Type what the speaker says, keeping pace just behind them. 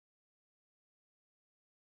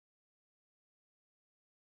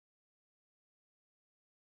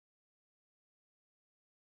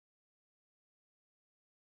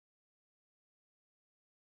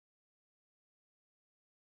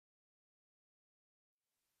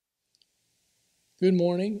Good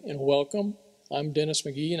morning and welcome. I'm Dennis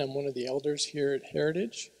McGee and I'm one of the elders here at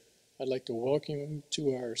Heritage. I'd like to welcome you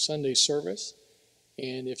to our Sunday service.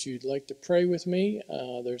 And if you'd like to pray with me,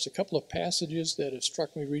 there's a couple of passages that have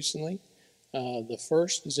struck me recently. The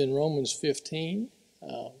first is in Romans 15,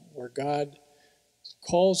 where God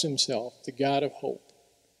calls himself the God of hope.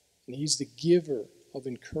 And he's the giver of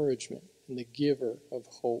encouragement and the giver of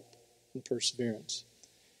hope and perseverance.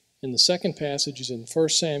 And the second passage is in 1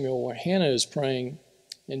 Samuel, where Hannah is praying,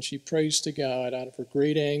 and she prays to God out of her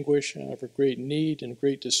great anguish, out of her great need and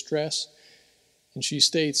great distress. And she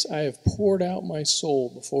states, I have poured out my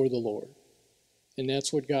soul before the Lord. And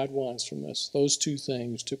that's what God wants from us, those two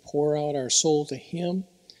things, to pour out our soul to him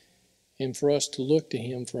and for us to look to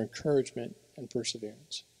him for encouragement and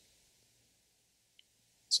perseverance.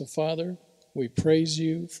 So, Father, we praise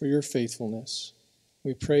you for your faithfulness.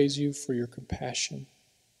 We praise you for your compassion.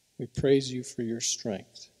 We praise you for your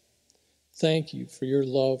strength. Thank you for your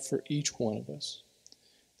love for each one of us.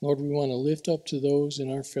 Lord, we want to lift up to those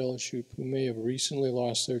in our fellowship who may have recently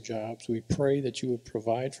lost their jobs. We pray that you would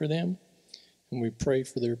provide for them, and we pray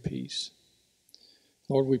for their peace.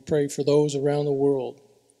 Lord, we pray for those around the world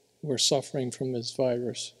who are suffering from this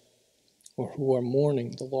virus or who are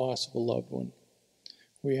mourning the loss of a loved one.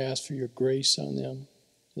 We ask for your grace on them,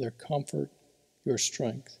 their comfort, your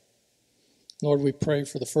strength. Lord, we pray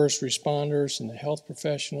for the first responders and the health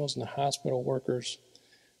professionals and the hospital workers.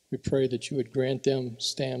 We pray that you would grant them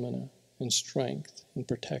stamina and strength and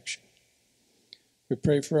protection. We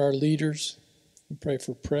pray for our leaders. We pray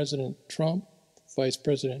for President Trump, Vice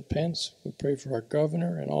President Pence. We pray for our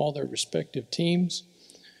governor and all their respective teams.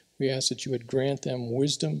 We ask that you would grant them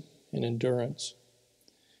wisdom and endurance.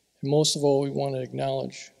 And most of all, we want to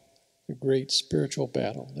acknowledge the great spiritual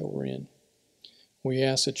battle that we're in. We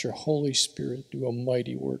ask that your Holy Spirit do a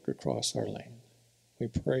mighty work across our land. We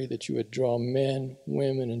pray that you would draw men,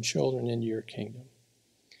 women, and children into your kingdom.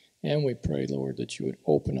 And we pray, Lord, that you would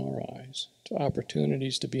open our eyes to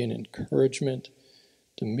opportunities to be an encouragement,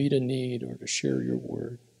 to meet a need, or to share your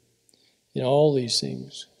word. In all these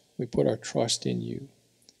things, we put our trust in you.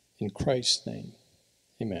 In Christ's name,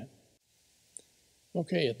 amen.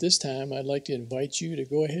 Okay, at this time, I'd like to invite you to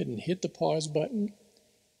go ahead and hit the pause button.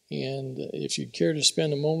 And if you'd care to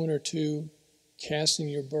spend a moment or two casting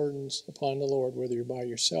your burdens upon the Lord, whether you're by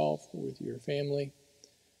yourself or with your family,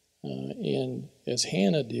 and as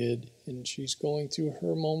Hannah did, and she's going through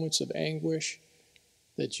her moments of anguish,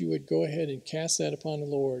 that you would go ahead and cast that upon the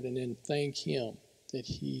Lord and then thank him that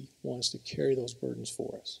he wants to carry those burdens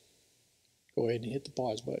for us. Go ahead and hit the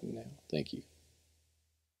pause button now. Thank you.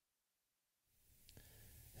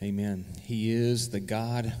 Amen. He is the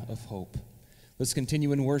God of hope. Let's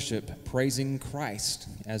continue in worship, praising Christ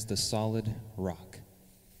as the solid rock.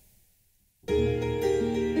 My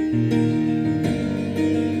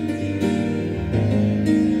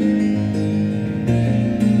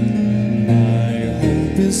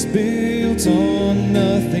hope is built on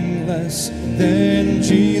nothing less than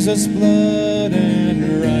Jesus' blood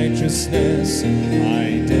and righteousness.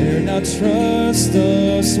 I dare not trust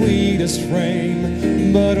the sweetest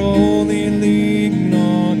frame, but only lean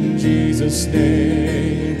on Jesus'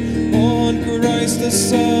 name. On Christ the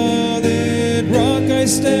solid rock I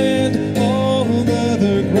stand, all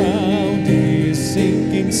other ground is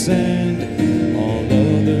sinking sand, all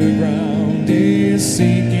other ground is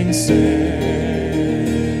sinking sand.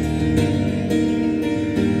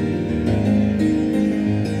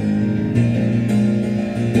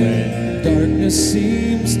 When darkness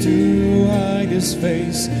seems to hide his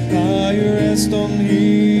face, I rest on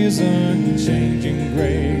his unchanging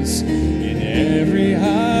grace. In every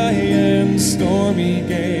high and stormy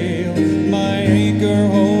gale, my anchor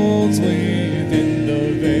holds within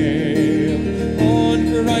the veil.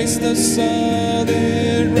 On Christ the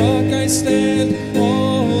solid rock I stand,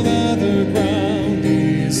 all other ground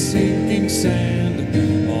is sinking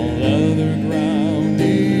sand, all other ground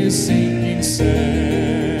is sinking sand.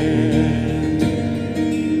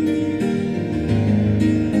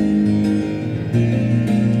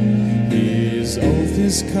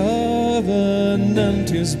 His covenant,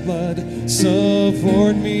 his blood,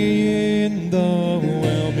 support me in the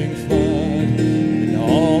whelming flood. And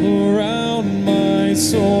all around my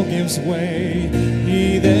soul gives way,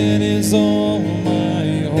 he then is all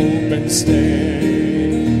my hope and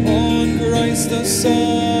stay. On Christ the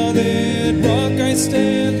solid rock I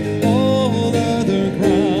stand, all other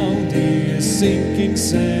ground is sinking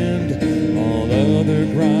sand, all other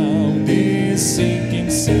ground is sinking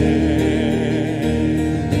sand.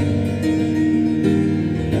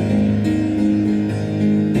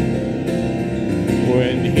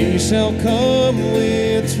 shall come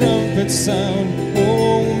with trumpet sound.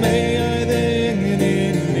 Oh, may I then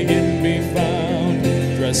in the end be found,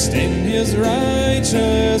 dressed in his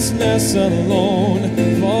righteousness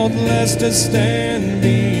alone, faultless to stand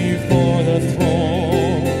before the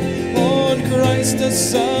throne. On Christ the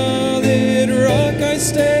solid rock I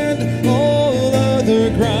stand, all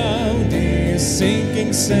other ground is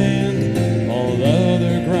sinking sand, all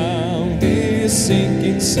other ground is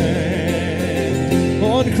sinking sand.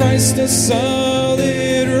 On Christ the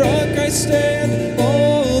solid rock I stand,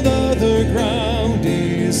 all other ground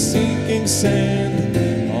is sinking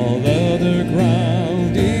sand, all other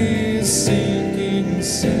ground is sinking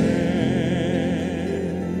sand.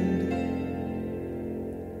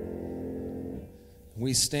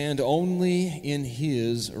 We stand only in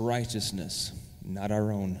his righteousness, not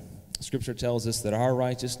our own. Scripture tells us that our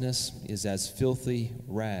righteousness is as filthy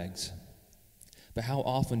rags. But how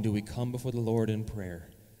often do we come before the Lord in prayer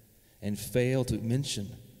and fail to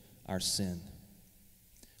mention our sin?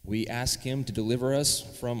 We ask him to deliver us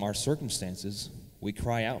from our circumstances. We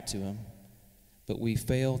cry out to him, but we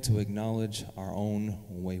fail to acknowledge our own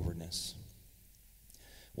waywardness.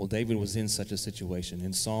 Well, David was in such a situation.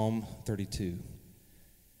 In Psalm 32,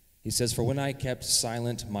 he says, "For when I kept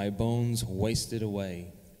silent, my bones wasted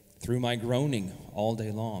away through my groaning all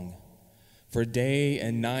day long. For day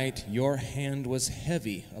and night your hand was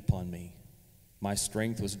heavy upon me. My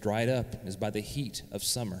strength was dried up as by the heat of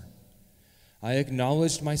summer. I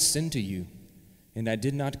acknowledged my sin to you, and I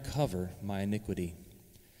did not cover my iniquity.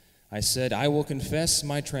 I said, I will confess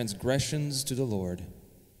my transgressions to the Lord,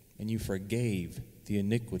 and you forgave the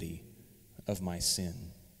iniquity of my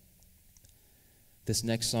sin." This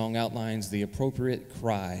next song outlines the appropriate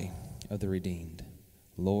cry of the redeemed.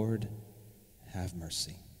 Lord, have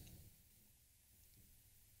mercy.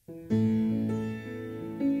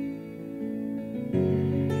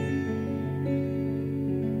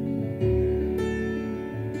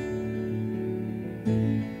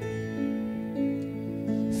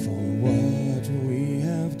 For what we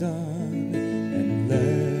have done and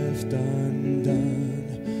left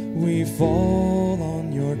undone, we fall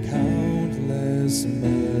on your countless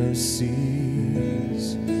mercies.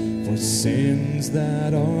 For sins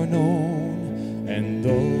that are known and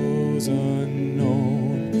those unknown,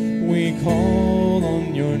 we call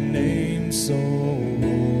on your name so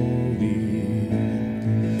holy.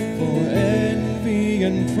 For envy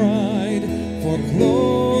and pride, for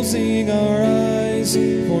closing our eyes,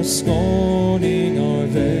 for scorning our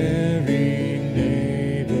very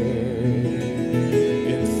neighbor.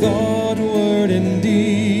 In thought, word, and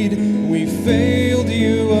deed, we failed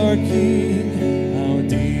you, our King. How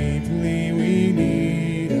deeply we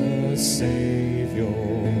need a Savior.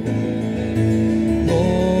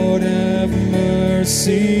 Lord, have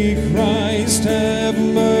mercy. Christ, have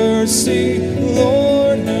mercy.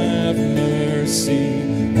 Lord, have mercy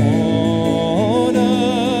on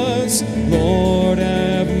us. Lord,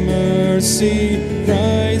 have mercy.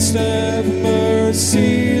 Christ, have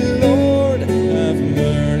mercy. Lord, have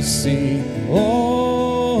mercy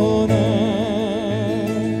on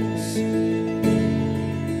us.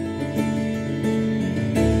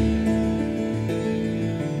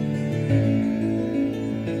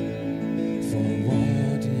 For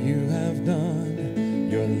what you have done,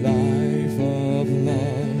 your life of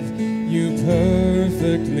love, you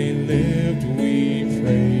perfectly lived, we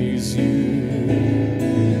praise you.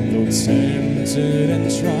 Though tempted and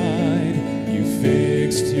tried, you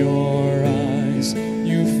fixed your eyes,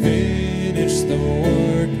 you finished the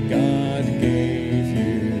work God gave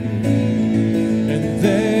you. And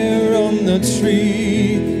there on the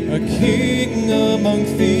tree, a king among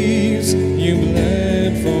thieves, you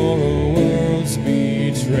bled for a world's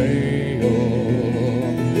betrayal.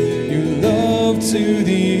 You loved to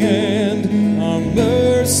the end, our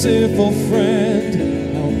merciful friend,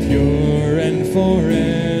 how pure and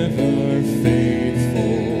forever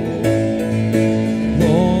faithful.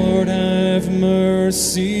 Lord, have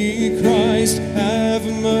mercy. Christ, have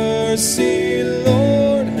mercy.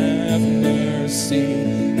 Lord, have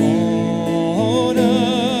mercy on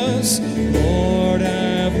us. Lord,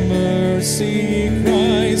 have mercy.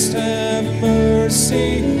 Christ, have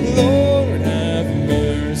mercy. Lord, have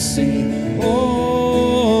mercy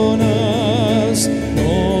on us.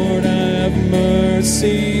 Lord, have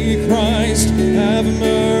mercy. Christ, have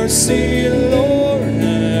mercy. Lord,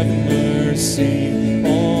 have mercy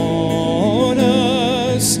on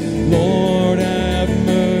us. Lord, have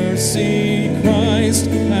mercy. Christ,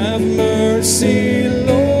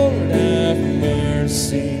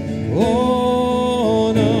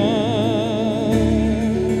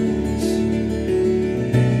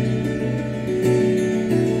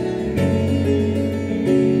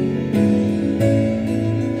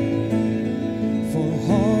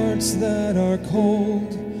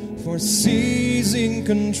 in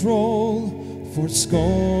control, for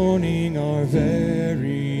scorning our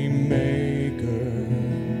very Maker.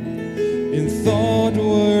 In thought,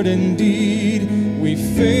 word, and deed, we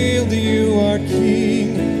failed you, our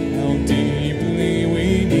King. How deeply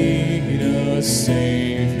we need a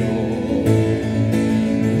Savior.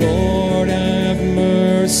 Lord, have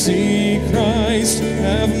mercy. Christ,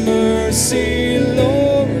 have mercy.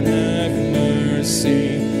 Lord, have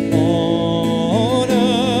mercy on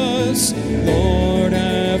us. Lord,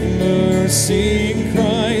 have mercy.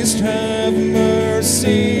 Christ, have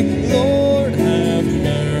mercy. Lord, have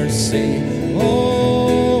mercy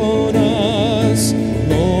on us.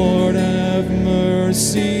 Lord, have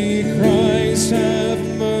mercy. Christ, have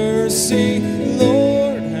mercy.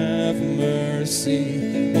 Lord, have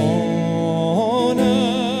mercy on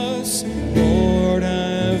us. Lord,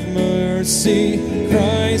 have mercy.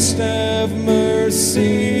 Christ, have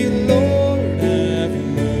mercy. Lord, have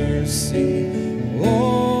mercy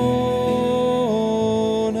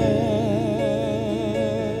on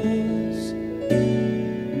us.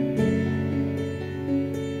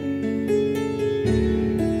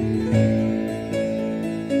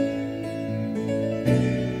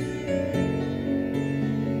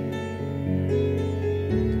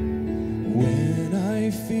 When I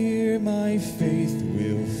fear my faith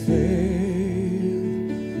will fail,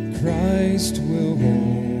 Christ will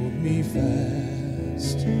hold me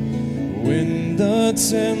fast. When the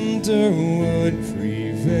tempter would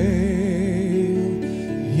prevail,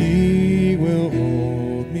 He will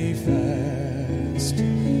hold me fast.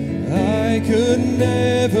 I could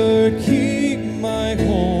never keep my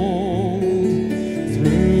hold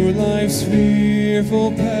through life's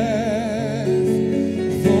fearful path,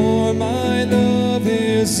 for my love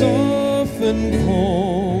is often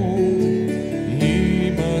cold.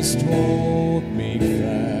 He must hold me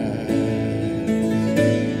fast.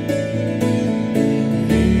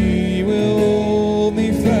 He will hold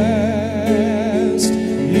me fast.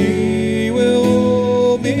 He will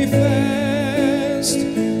hold me fast.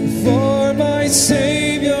 For my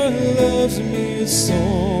Savior loves me so.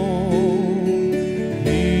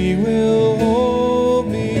 He will hold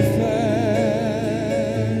me fast.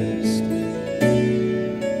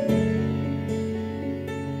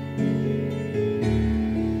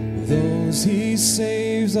 Those He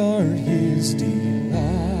saves are His delight.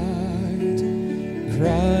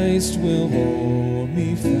 Christ will hold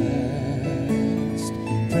me fast.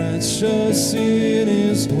 Precious in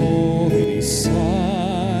His holy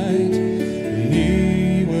sight,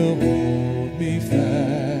 He will hold me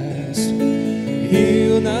fast.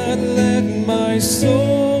 He'll not let my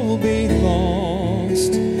soul be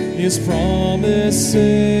lost. His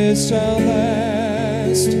promises shall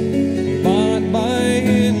last. Bought by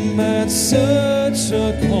Him at such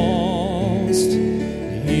a cost,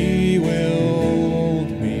 He will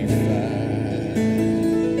hold me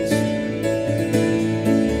fast.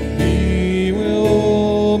 He will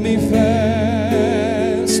hold me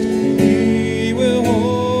fast. He will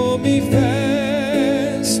hold me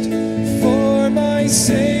fast. For my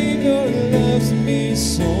Savior loves me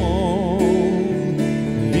so.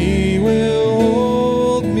 He will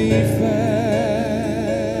hold me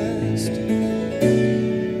fast.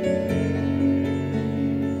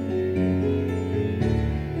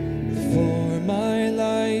 For my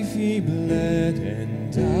life He bled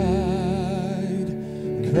and died.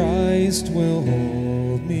 Christ will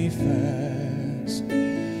hold me fast.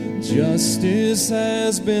 Justice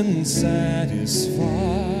has been satisfied.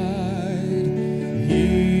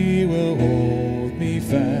 He will hold me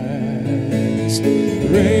fast.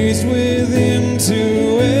 Raised with Him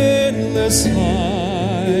to endless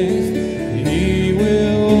life, He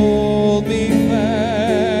will hold me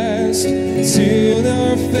fast. Till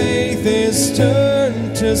our faith is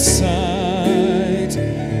turned to sight,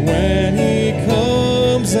 when He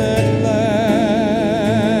comes at last.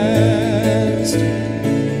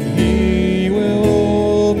 He will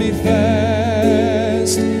hold me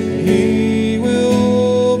fast. He will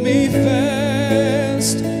hold me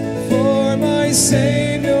fast. For my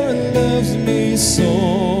Savior loves me so.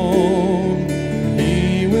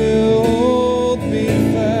 He will hold me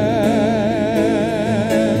fast.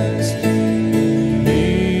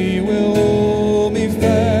 He will hold me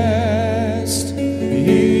fast.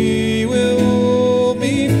 He will hold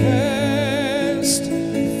me fast.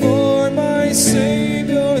 For my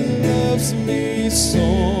Savior loves me so.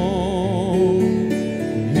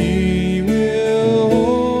 He will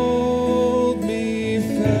hold me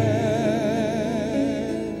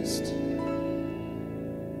fast.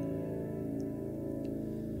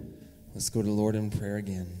 Let's go to the Lord in prayer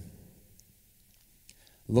again.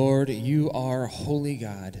 Lord, you are holy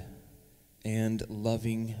God. and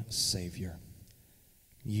loving Savior.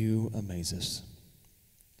 You amaze us.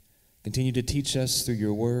 Continue to teach us through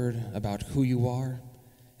your word about who you are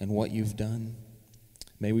and what you've done.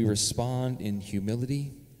 May we respond in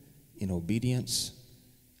humility, in obedience,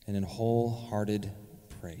 and in wholehearted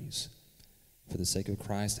praise. For the sake of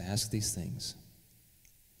Christ, I ask these things.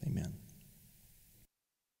 Amen.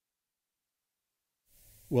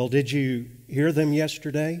 Well, did you hear them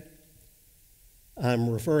yesterday? I'm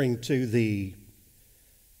referring to the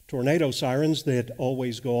tornado sirens that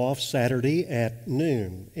always go off Saturday at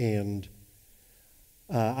noon. And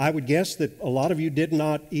I would guess that a lot of you did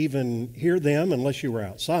not even hear them unless you were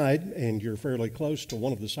outside and you're fairly close to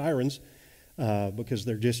one of the sirens because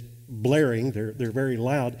they're just blaring. They're very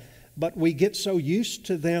loud. But we get so used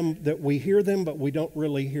to them that we hear them, but we don't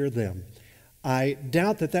really hear them. I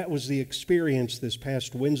doubt that that was the experience this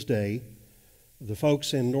past Wednesday. The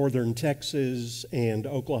folks in northern Texas and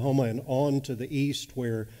Oklahoma and on to the east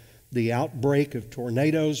where the outbreak of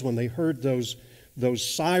tornadoes, when they heard those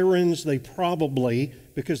sirens, they probably,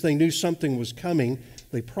 because they knew something was coming,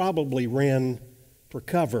 they probably ran for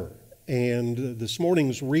cover. And this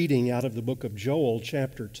morning's reading out of the book of Joel,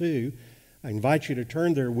 chapter 2, I invite you to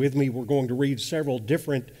turn there with me. We're going to read several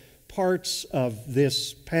different parts of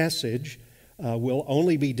this passage. We'll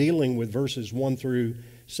only be dealing with verses 1 through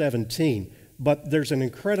 17. But there's an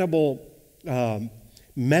incredible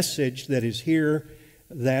message that is here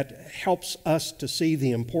that helps us to see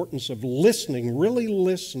the importance of listening, really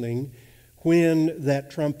listening, when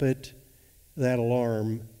that trumpet, that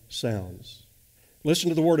alarm sounds. Listen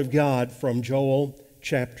to the word of God from Joel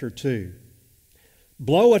chapter 2.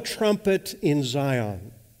 Blow a trumpet in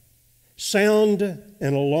Zion. Sound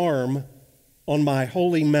an alarm on my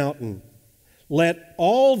holy mountain. Let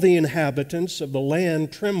all the inhabitants of the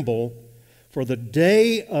land tremble, for the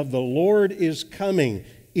day of the Lord is coming.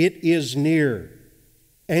 It is near.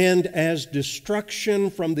 And as destruction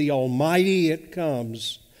from the Almighty it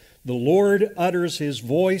comes, the Lord utters His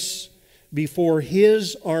voice before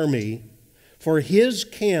His army, for His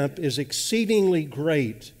camp is exceedingly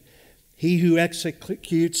great. He who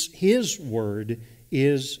executes His word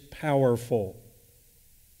is powerful.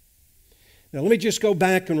 Now let me just go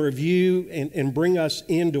back and review and bring us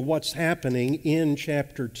into what's happening in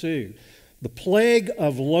chapter 2. The plague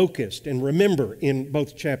of locust, and remember, in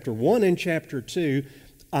both chapter 1 and chapter 2,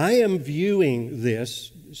 I am viewing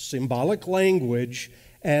this symbolic language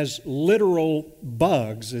as literal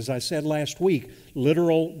bugs, as I said last week,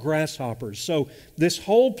 literal grasshoppers. So this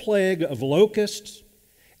whole plague of locusts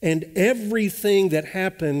and everything that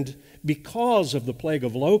happened because of the plague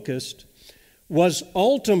of locusts was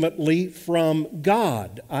ultimately from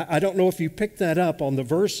God. I don't know if you picked that up on the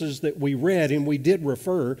verses that we read, and we did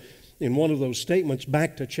refer in one of those statements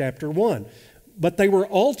back to chapter 1. But they were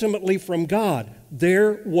ultimately from God.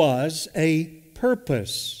 There was a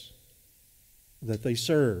purpose that they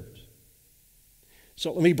served.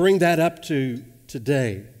 So let me bring that up to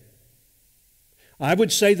today. I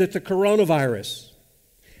would say that the coronavirus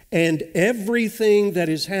and everything that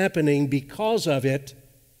is happening because of it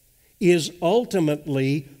is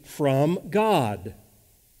ultimately from God.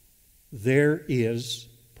 There is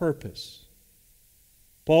purpose.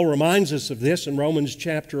 Paul reminds us of this in Romans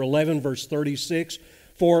chapter 11, verse 36.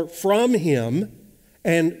 For from Him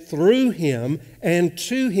and through Him and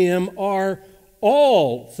to Him are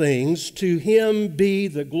all things. To Him be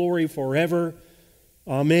the glory forever.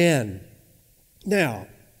 Amen. Now,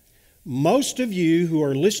 most of you who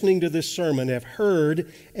are listening to this sermon have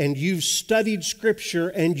heard and you've studied Scripture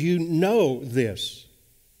and you know this.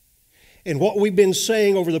 And what we've been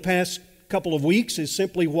saying over the past couple of weeks is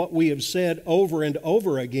simply what we have said over and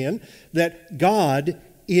over again, that God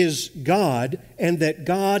is God and that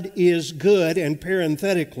God is good, and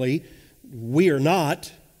parenthetically, we are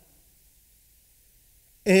not.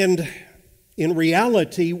 And in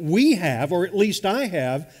reality, we have, or at least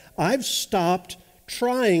I've stopped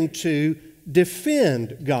trying to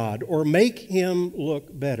defend God or make Him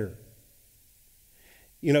look better.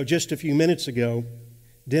 You know, just a few minutes ago,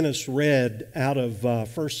 Dennis read out of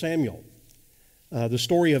 1 Samuel, the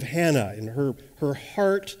story of Hannah and her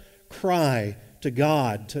heart cry to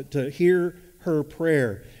God, to hear her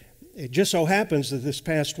prayer. It just so happens that this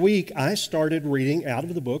past week I started reading out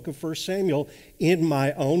of the book of 1 Samuel in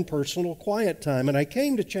my own personal quiet time. And I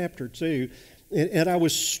came to chapter 2 and I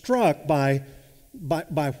was struck by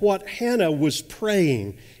what Hannah was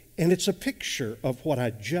praying. And it's a picture of what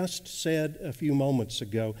I just said a few moments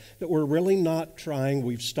ago, that we're really not trying,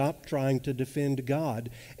 we've stopped trying to defend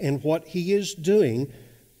God. And what He is doing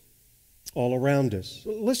all around us.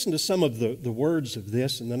 Listen to some of the words of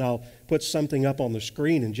this, and then I'll put something up on the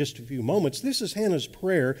screen in just a few moments. This is Hannah's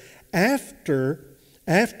prayer after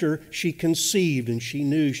she conceived and she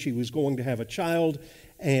knew she was going to have a child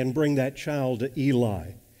and bring that child to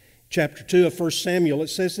Eli. Chapter 2 of 1 Samuel, it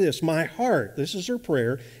says this, "My heart," this is her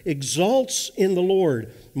prayer, "exalts in the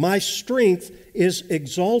Lord. My strength is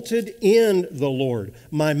exalted in the Lord.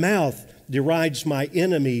 My mouth derides my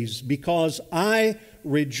enemies because I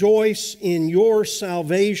rejoice in your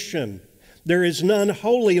salvation. There is none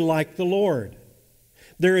holy like the Lord.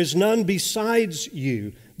 There is none besides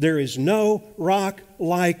you. There is no rock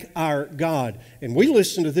like our God." And we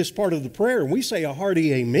listen to this part of the prayer and we say a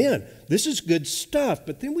hearty amen. This is good stuff.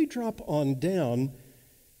 But then we drop on down,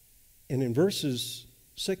 and in verses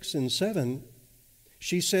 6 and 7,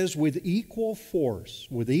 she says, with equal force,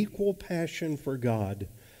 with equal passion for God,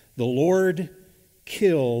 the Lord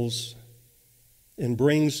kills and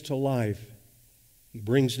brings to life. He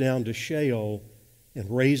brings down to Sheol and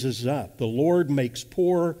raises up. The Lord makes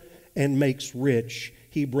poor and makes rich.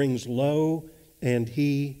 He brings low and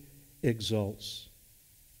He exalts.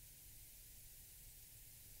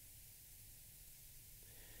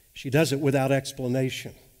 She does it without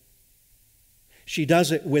explanation. She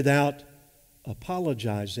does it without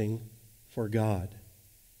apologizing for God.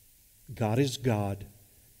 God is God,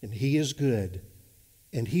 and He is good,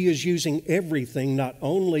 and He is using everything not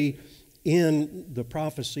only in the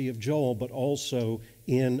prophecy of Joel, but also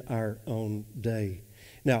in our own day.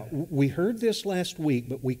 Now, we heard this last week,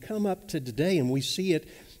 but we come up to today and we see it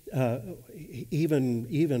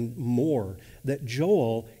even more, that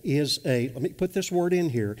Joel is let me put this word in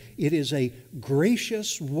here, it is a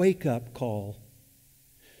gracious wake-up call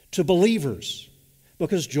to believers,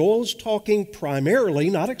 because Joel is talking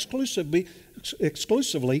primarily, not exclusively,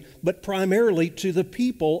 but primarily to the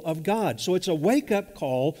people of God. So it's a wake-up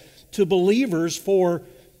call to believers, for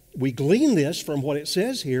we glean this from what it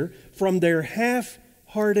says here, from their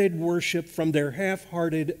half-hearted worship, from their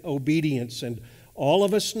half-hearted obedience. And all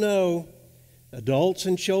of us know, adults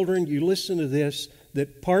and children, you listen to this,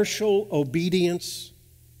 that partial obedience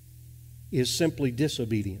is simply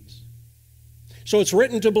disobedience. So it's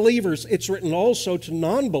written to believers. It's written also to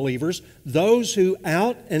non-believers, those who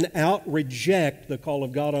out and out reject the call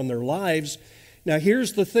of God on their lives. Now,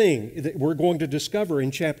 here's the thing that we're going to discover in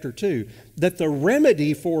chapter 2, that the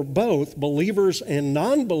remedy for both believers and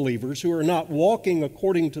non-believers who are not walking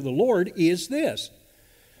according to the Lord is this.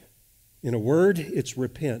 In a word, it's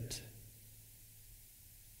repent.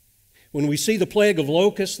 When we see the plague of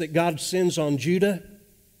locusts that God sends on Judah,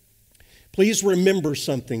 please remember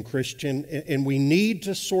something, Christian, and we need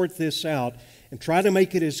to sort this out and try to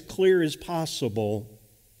make it as clear as possible,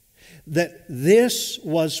 that this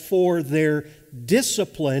was for their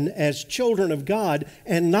discipline as children of God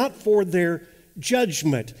and not for their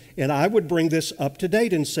judgment. And I would bring this up to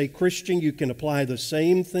date and say, Christian, you can apply the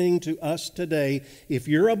same thing to us today. If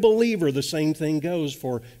you're a believer, the same thing goes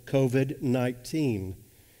for COVID-19.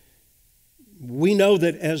 We know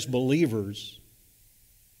that as believers,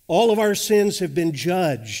 all of our sins have been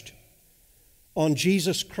judged on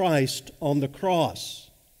Jesus Christ on the cross.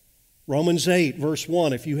 Romans 8, verse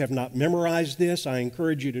 1, if you have not memorized this, I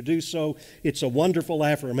encourage you to do so. It's a wonderful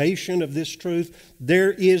affirmation of this truth.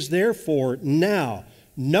 There is therefore now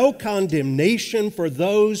no condemnation for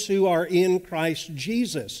those who are in Christ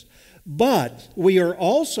Jesus. But we are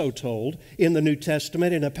also told in the New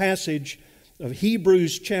Testament, in a passage of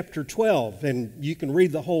Hebrews chapter 12, and you can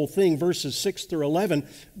read the whole thing, verses 6 through 11,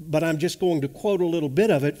 but I'm just going to quote a little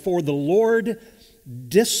bit of it. For the Lord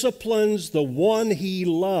disciplines the one He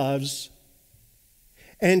loves,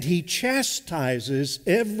 and He chastises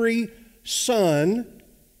every son,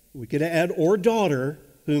 we could add, or daughter,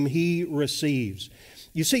 whom He receives.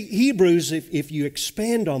 You see, Hebrews, if you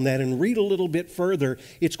expand on that and read a little bit further,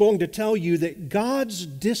 it's going to tell you that God's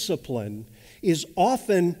discipline is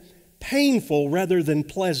often painful rather than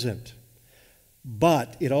pleasant.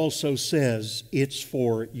 But it also says it's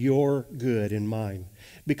for your good and mine.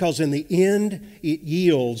 Because in the end, it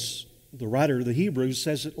yields, the writer of the Hebrews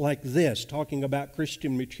says it like this, talking about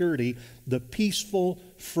Christian maturity, the peaceful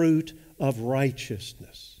fruit of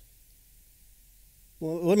righteousness.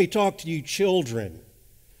 Well, let me talk to you children,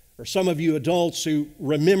 or some of you adults who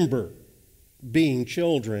remember being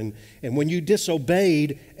children, and when you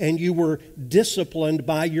disobeyed and you were disciplined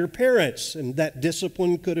by your parents, and that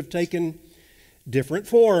discipline could have taken different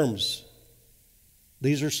forms.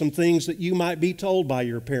 These are some things that you might be told by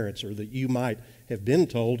your parents, or that you might have been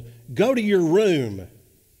told. Go to your room.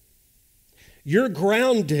 You're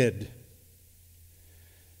grounded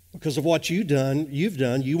because of what you've done.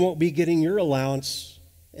 You won't be getting your allowance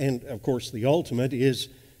And, of course, the ultimate is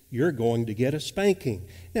you're going to get a spanking.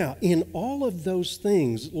 Now, in all of those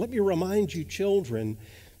things, let me remind you, children,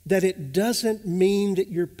 that it doesn't mean that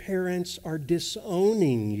your parents are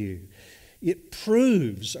disowning you. It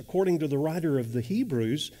proves, according to the writer of the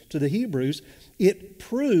Hebrews, it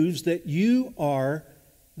proves that you are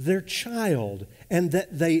their child and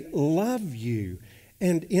that they love you.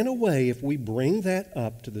 And in a way, if we bring that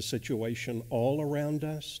up to the situation all around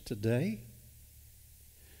us today,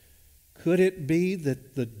 could it be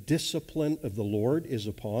that the discipline of the Lord is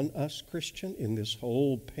upon us, Christian, in this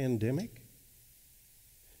whole pandemic?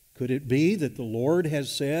 Could it be that the Lord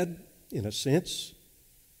has said, in a sense,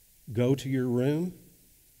 go to your room,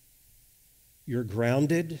 you're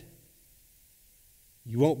grounded,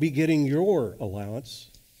 you won't be getting your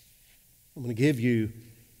allowance, I'm going to give you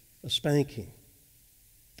a spanking.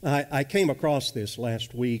 I came across this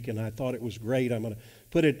last week and I thought it was great. I'm going to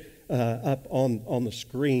put it up on the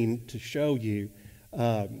screen to show you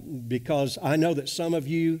because I know that some of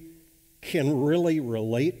you can really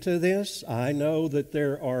relate to this. I know that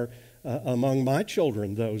there are among my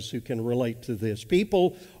children those who can relate to this.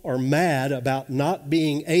 People are mad about not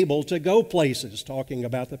being able to go places, talking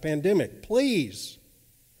about the pandemic. Please.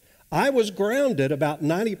 I was grounded about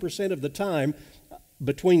 90% of the time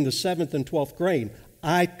between the 7th and 12th grade.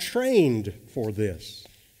 I trained for this.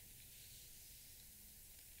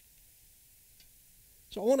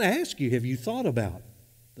 So I want to ask you, have you thought about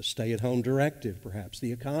the stay-at-home directive, perhaps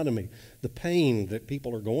the economy, the pain that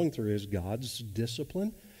people are going through as God's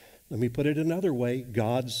discipline? Let me put it another way,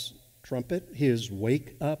 God's trumpet, His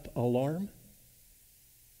wake-up alarm.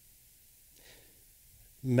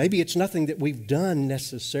 Maybe it's nothing that we've done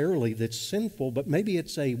necessarily that's sinful, but maybe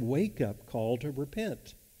it's a wake-up call to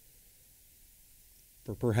repent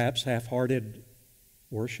for perhaps half-hearted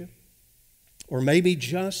worship, or maybe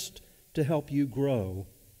just to help you grow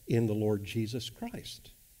in the Lord Jesus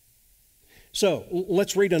Christ. So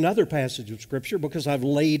let's read another passage of Scripture because I've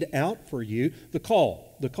laid out for you the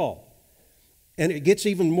call. And it gets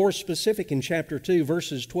even more specific in chapter 2,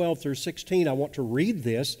 verses 12 through 16. I want to read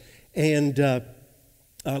this and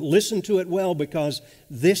listen to it well because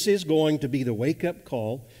this is going to be the wake-up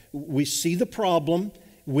call. We see the problem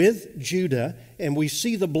with Judah, and we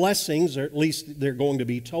see the blessings, or at least they're going to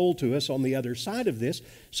be told to us on the other side of this.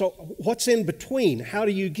 So what's in between? How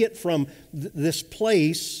do you get from this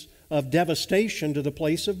place of devastation to the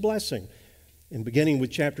place of blessing? And beginning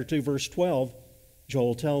with chapter 2, verse 12,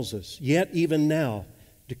 Joel tells us, "Yet even now,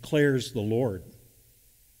 declares the Lord,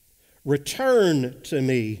 return to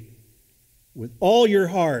me with all your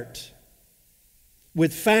heart,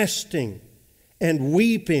 with fasting and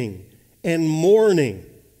weeping and mourning,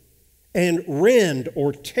 and rend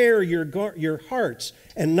or tear your hearts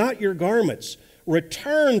and not your garments.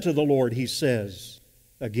 Return to the Lord," he says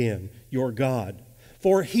again, "your God.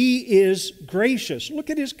 For He is gracious." Look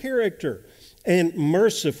at His character. "And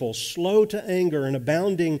merciful, slow to anger, and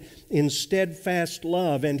abounding in steadfast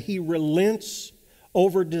love. And He relents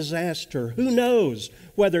over disaster. Who knows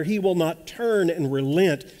whether He will not turn and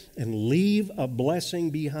relent and leave a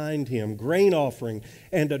blessing behind Him, grain offering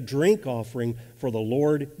and a drink offering for the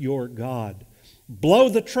Lord your God. Blow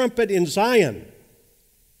the trumpet in Zion."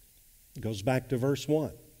 It goes back to verse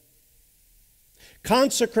 1.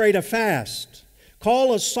 "Consecrate a fast.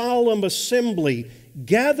 Call a solemn assembly.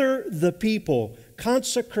 Gather the people.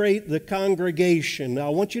 Consecrate the congregation." Now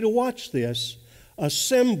I want you to watch this.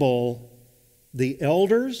 "Assemble the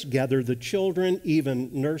elders, gather the children, even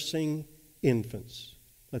nursing infants.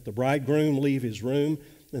 Let the bridegroom leave his room,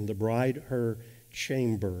 and the bride her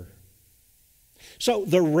chamber." So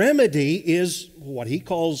the remedy is what he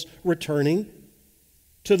calls returning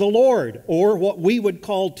to the Lord, or what we would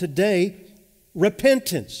call today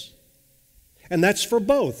repentance. And that's for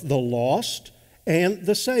both the lost and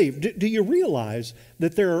the saved. Do you realize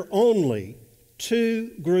that there are only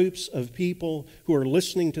two groups of people who are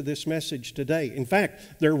listening to this message today? In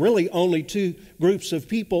fact, there are really only two groups of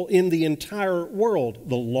people in the entire world: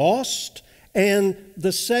 the lost and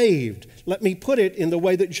the saved. Let me put it in the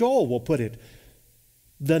way that Joel will put it: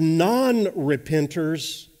 the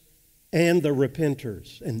non-repenters and the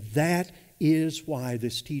repenters. And that is why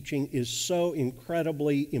this teaching is so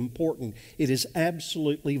incredibly important. It is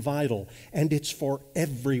absolutely vital, and it's for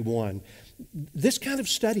everyone. This kind of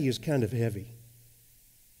study is kind of heavy.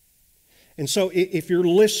 And so if you're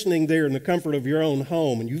listening there in the comfort of your own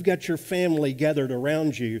home and you've got your family gathered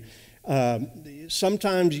around you,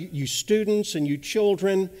 sometimes you students and you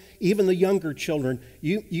children, even the younger children,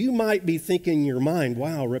 you might be thinking in your mind,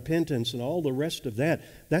 wow, repentance and all the rest of that,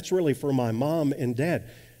 that's really for my mom and dad.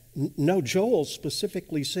 No, Joel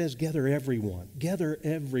specifically says, gather everyone,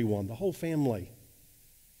 the whole family.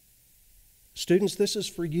 Students, this is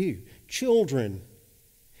for you. Children,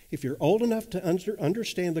 if you're old enough to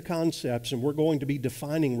understand the concepts, and we're going to be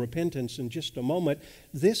defining repentance in just a moment,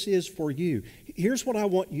 this is for you. Here's what I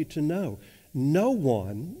want you to know. No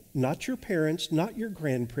one, not your parents, not your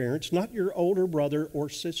grandparents, not your older brother or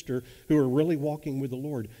sister who are really walking with the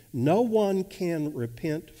Lord, no one can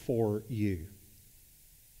repent for you.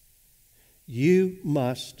 You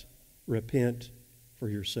must repent for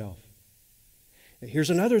yourself. Here's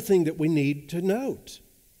another thing that we need to note.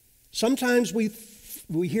 Sometimes we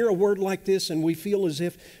hear a word like this and we feel as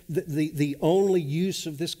if the only use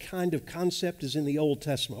of this kind of concept is in the Old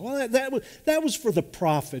Testament. Well, that was for the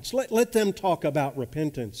prophets. Let them talk about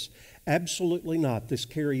repentance. Absolutely not. This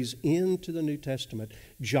carries into the New Testament.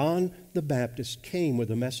 John the Baptist came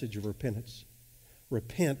with a message of repentance.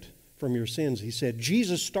 Repent from your sins, he said.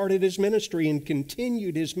 Jesus started his ministry and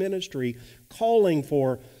continued his ministry calling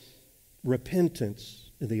for repentance.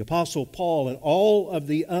 And the Apostle Paul and all of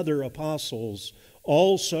the other apostles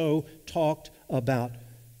also talked about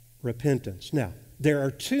repentance. Now, there are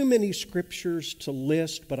too many scriptures to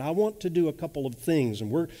list, but I want to do a couple of things. And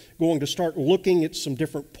we're going to start looking at some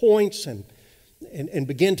different points and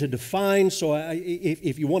begin to define. So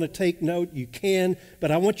if you want to take note, you can. But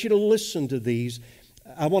I want you to listen to these.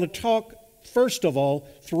 I want to talk, first of all,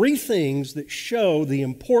 3 things that show the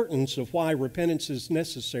importance of why repentance is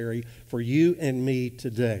necessary for you and me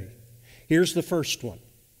today. Here's the first one.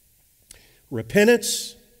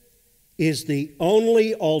 Repentance is the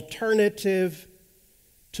only alternative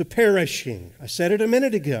to perishing. I said it a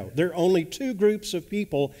minute ago. There are only 2 groups of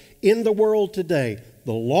people in the world today,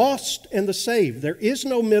 the lost and the saved. There is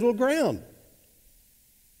no middle ground.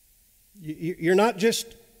 You're not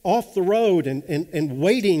just off the road and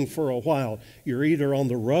waiting for a while. You're either on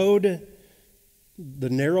the road, the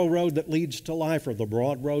narrow road that leads to life, or the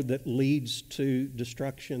broad road that leads to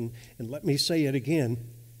destruction. And let me say it again.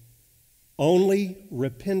 Only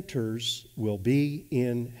repenters will be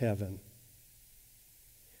in heaven.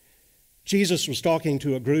 Jesus was talking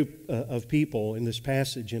to a group of people in this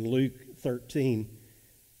passage in Luke 13.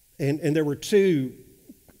 And there were 2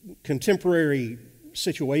 contemporary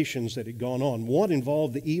situations that had gone on. One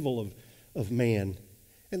involved the evil of man.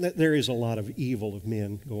 And that there is a lot of evil of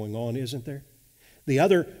men going on, isn't there? The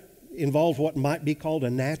other involved what might be called a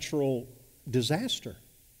natural disaster.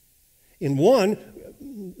 In one,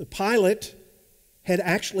 Pilate had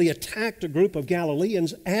actually attacked a group of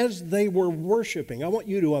Galileans as they were worshiping. I want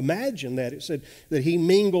you to imagine that. It said that he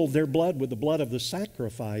mingled their blood with the blood of the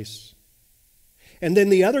sacrifice. And then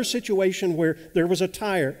the other situation where there was a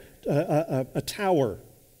tower, the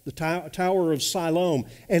Tower of Siloam,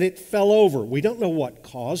 and it fell over. We don't know what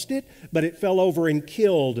caused it, but it fell over and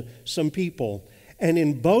killed some people. And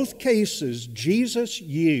in both cases, Jesus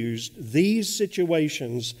used these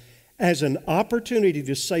situations as an opportunity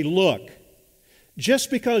to say, look, just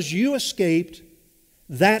because you escaped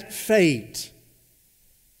that fate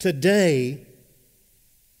today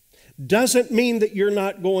doesn't mean that you're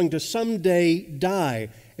not going to someday die.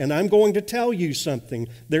 And I'm going to tell you something.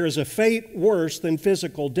 There is a fate worse than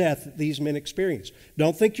physical death that these men experienced.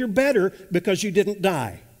 Don't think you're better because you didn't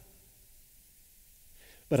die.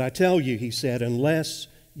 But I tell you, he said, unless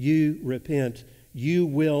you repent, you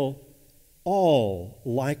will all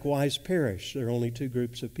likewise perish. There are only 2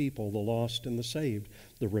 groups of people, the lost and the saved,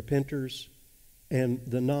 the repenters and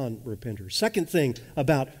the non-repenters. Second thing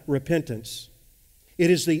about repentance, it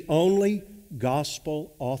is the only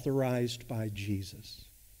gospel authorized by Jesus.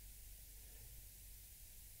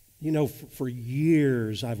 You know, for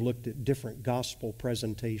years I've looked at different gospel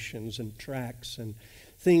presentations and tracts and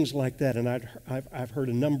things like that, and I've heard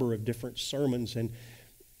a number of different sermons, and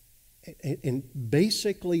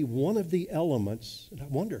basically one of the elements, and I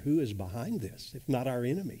wonder who is behind this, if not our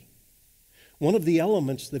enemy. One of the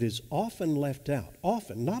elements that is often left out,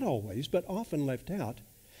 often, not always, but often left out,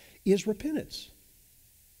 is repentance.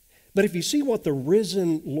 But if you see what the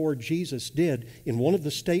risen Lord Jesus did in one of the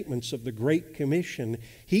statements of the Great Commission,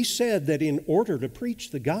 he said that in order to preach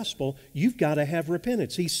the gospel, you've got to have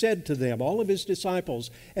repentance. He said to them, all of his disciples,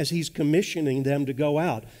 as he's commissioning them to go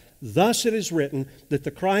out, thus it is written that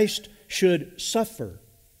the Christ should suffer,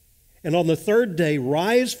 and on the 3rd day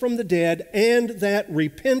rise from the dead, and that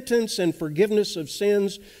repentance and forgiveness of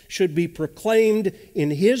sins should be proclaimed in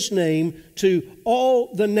his name to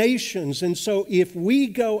all the nations. And so if we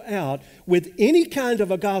go out with any kind of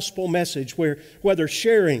a gospel message, whether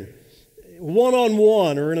sharing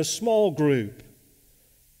one-on-one or in a small group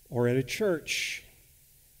or at a church,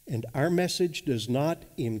 and our message does not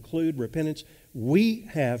include repentance, we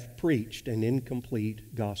have preached an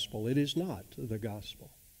incomplete gospel. It is not the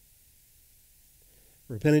gospel.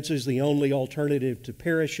 Repentance is the only alternative to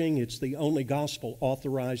perishing. It's the only gospel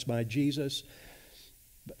authorized by Jesus.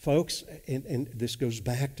 But folks, and this goes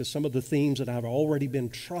back to some of the themes that I've already been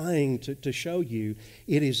trying to show you,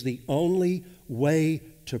 it is the only way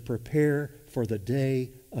to prepare for the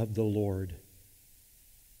day of the Lord.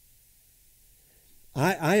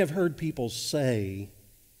 I have heard people say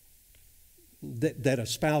that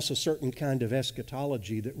espouse a certain kind of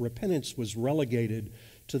eschatology, that repentance was relegated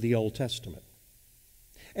to the Old Testament.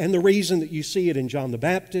 And the reason that you see it in John the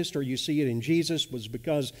Baptist or you see it in Jesus was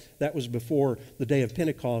because that was before the day of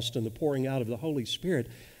Pentecost and the pouring out of the Holy Spirit.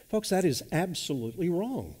 Folks, that is absolutely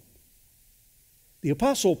wrong. The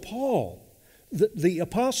Apostle Paul, the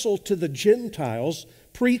apostle to the Gentiles,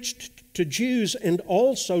 preached to Jews and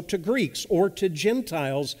also to Greeks or to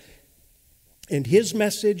Gentiles, and his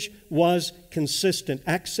message was consistent.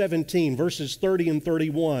 Acts 17, verses 30 and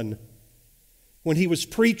 31, when he was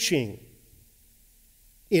preaching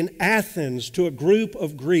in Athens to a group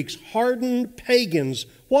of Greeks, hardened pagans,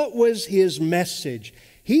 what was his message?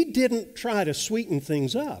 He didn't try to sweeten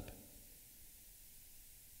things up.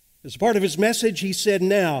 As part of his message, he said,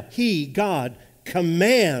 now, he, God,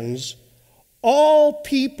 commands all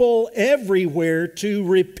people everywhere to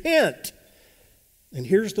repent. And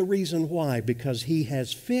here's the reason why. Because he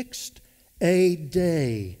has fixed a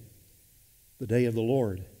day, the day of the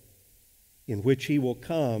Lord, in which he will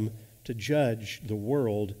come to judge the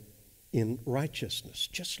world in righteousness.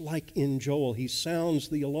 Just like in Joel, he sounds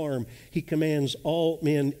the alarm. He commands all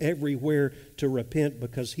men everywhere to repent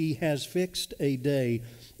because he has fixed a day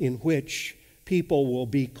in which people will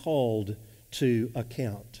be called to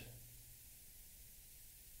account.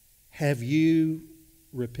 Have you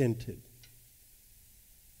repented?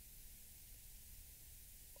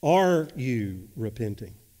 Are you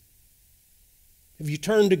repenting? Have you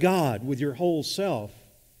turned to God with your whole self?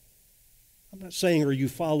 I'm not saying are you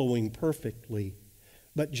following perfectly,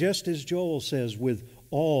 but just as Joel says, with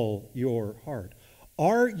all your heart.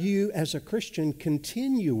 Are you as a Christian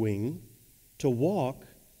continuing to walk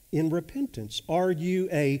in repentance? Are you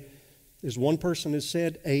as one person has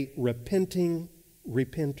said, a repenting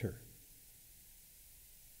repenter?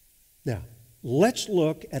 Now, let's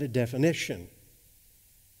look at a definition.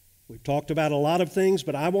 We've talked about a lot of things,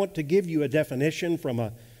 but I want to give you a definition from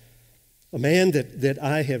a man that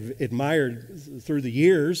I have admired through the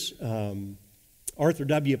years, Arthur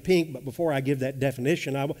W. Pink. But before I give that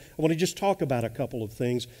definition, I want to just talk about a couple of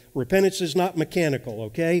things. Repentance is not mechanical,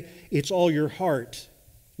 okay? It's all your heart.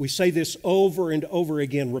 We say this over and over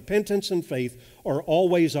again. Repentance and faith are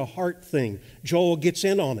always a heart thing. Joel gets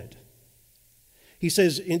in on it. He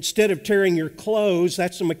says, instead of tearing your clothes,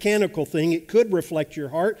 that's a mechanical thing. It could reflect your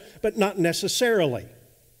heart, but not necessarily.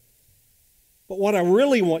 But what I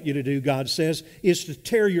really want you to do, God says, is to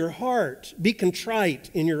tear your heart. Be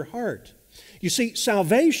contrite in your heart. You see,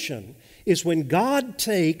 salvation is when God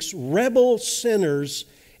takes rebel sinners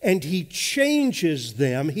and He changes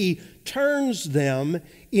them. He turns them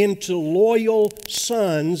into loyal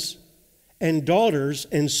sons and daughters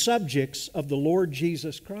and subjects of the Lord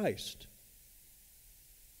Jesus Christ.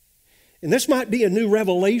 And this might be a new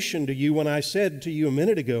revelation to you when I said to you a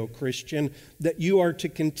minute ago, Christian, that you are to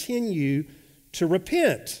continue to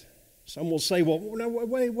repent. Some will say, well, no,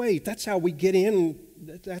 wait, that's how we get in.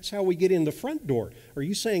 That's how we get in the front door. Are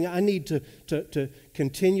you saying I need to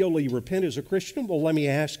continually repent as a Christian? Well, let me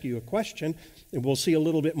ask you a question, and we'll see a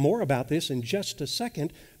little bit more about this in just a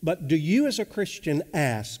second. But do you as a Christian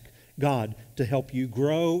ask God to help you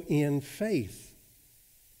grow in faith?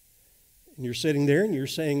 And you're sitting there and you're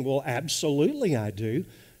saying, well, absolutely I do.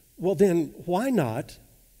 Well, then why not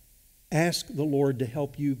ask the Lord to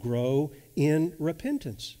help you grow in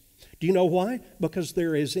repentance? Do you know why? Because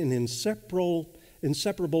there is an inseparable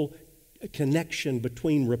connection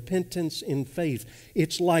between repentance and faith.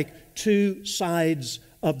 It's like two sides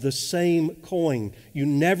of the same coin. You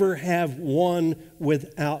never have one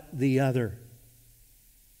without the other.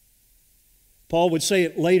 Paul would say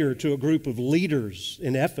it later to a group of leaders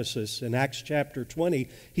in Ephesus in Acts chapter 20.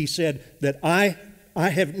 He said that I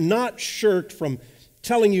have not shirked from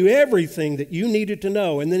telling you everything that you needed to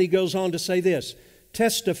know. And then he goes on to say this,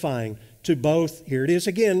 testifying to both, here it is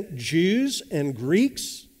again, Jews and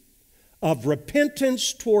Greeks, of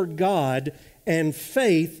repentance toward God and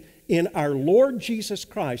faith in our Lord Jesus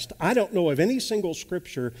Christ. I don't know of any single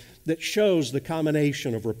scripture that shows the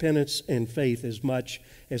combination of repentance and faith as much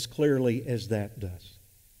as clearly as that does.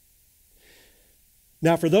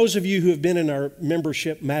 Now, for those of you who have been in our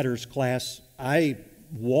Membership Matters class, I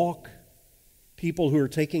walk people who are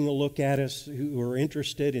taking a look at us, who are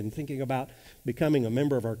interested in thinking about becoming a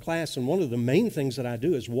member of our class. And one of the main things that I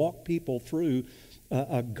do is walk people through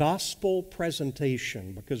a gospel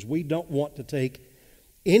presentation, because we don't want to take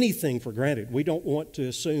anything for granted. We don't want to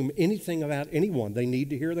assume anything about anyone. They need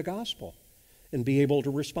to hear the gospel and be able to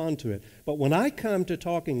respond to it. But when I come to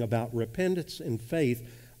talking about repentance and faith,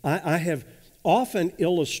 I have often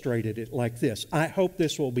illustrated it like this. I hope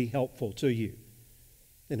this will be helpful to you.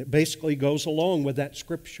 And it basically goes along with that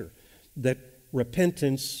scripture, that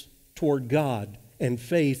repentance toward God and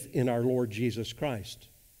faith in our Lord Jesus Christ.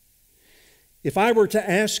 If I were to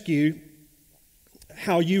ask you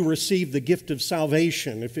how you receive the gift of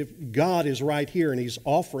salvation, if God is right here and He's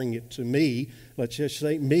offering it to me, let's just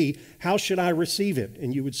say me, how should I receive it?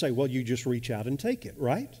 And you would say, well, you just reach out and take it,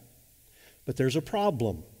 right? But there's a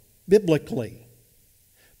problem biblically,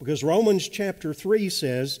 because Romans chapter 3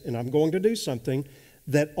 says, and I'm going to do something,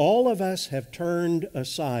 that all of us have turned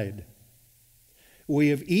aside. We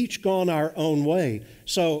have each gone our own way.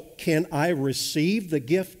 So can I receive the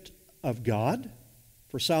gift of God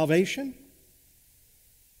for salvation?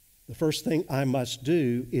 The first thing I must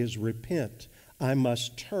do is repent. I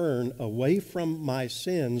must turn away from my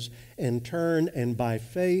sins and turn, and by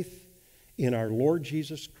faith in our Lord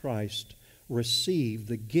Jesus Christ, receive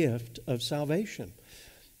the gift of salvation.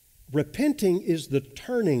 Repenting is the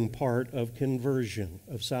turning part of conversion,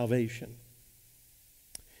 of salvation.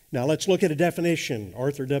 Now let's look at a definition.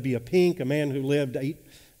 Arthur W. Pink, a man who lived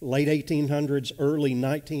late 1800s, early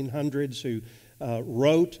 1900s, who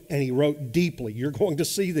wrote, and he wrote deeply. You're going to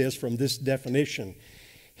see this from this definition.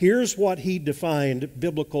 Here's what he defined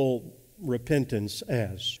biblical repentance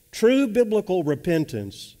as. True biblical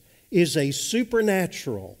repentance is a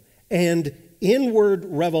supernatural and inward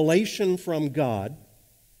revelation from God,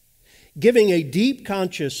 giving a deep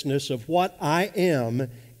consciousness of what I am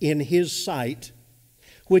in His sight,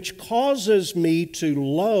 which causes me to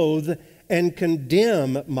loathe and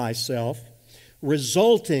condemn myself,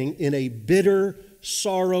 resulting in a bitter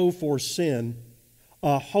sorrow for sin,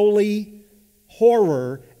 a holy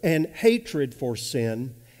horror and hatred for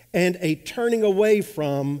sin, and a turning away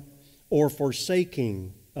from or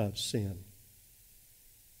forsaking of sin.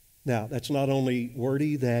 Now, that's not only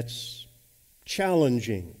wordy, that's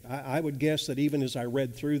challenging. I would guess that even as I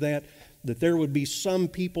read through that there would be some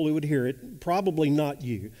people who would hear it, probably not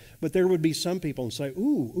you, but there would be some people and say,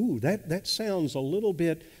 ooh, that sounds a little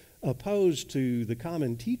bit opposed to the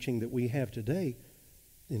common teaching that we have today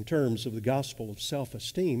in terms of the gospel of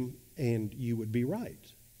self-esteem, and you would be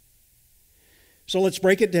right. So let's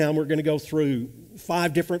break it down. We're going to go through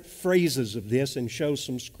 5 different phrases of this and show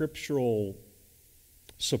some scriptural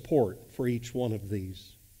support for each one of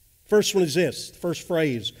these. First one is this, first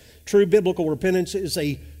phrase. True biblical repentance is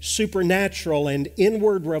a supernatural and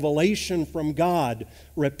inward revelation from God.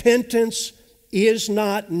 Repentance is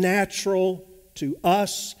not natural to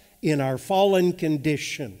us in our fallen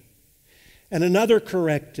condition. And another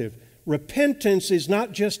corrective, repentance is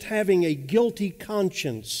not just having a guilty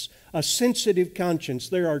conscience, a sensitive conscience.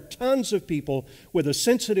 There are tons of people with a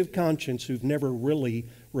sensitive conscience who've never really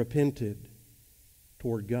repented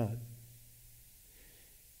toward God.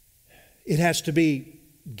 It has to be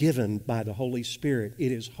given by the Holy Spirit.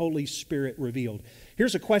 It is Holy Spirit revealed.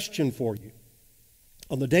 Here's a question for you.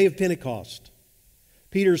 On the day of Pentecost,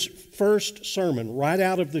 Peter's first sermon right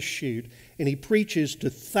out of the chute, and he preaches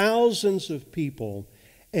to thousands of people,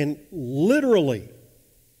 and literally,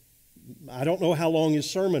 I don't know how long his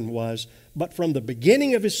sermon was, but from the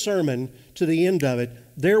beginning of his sermon to the end of it,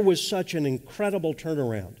 there was such an incredible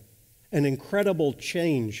turnaround, an incredible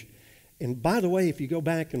change. And by the way, if you go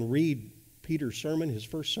back and read Peter's sermon, his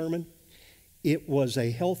first sermon, it was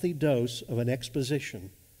a healthy dose of an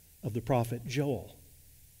exposition of the prophet Joel.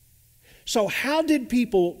 So how did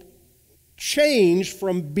people change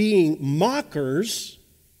from being mockers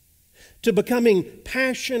to becoming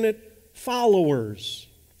passionate followers?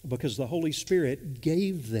 Because the Holy Spirit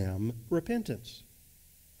gave them repentance.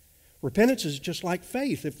 Repentance is just like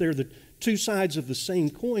faith. If they're the two sides of the same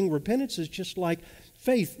coin, repentance is just like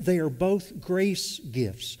faith. They are both grace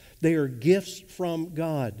gifts. They are gifts from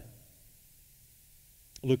God.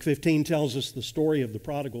 Luke 15 tells us the story of the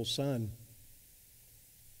prodigal son.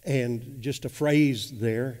 And just a phrase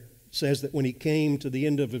there says that when he came to the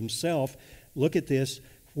end of himself, look at this,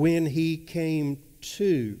 when he came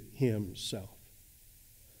to himself.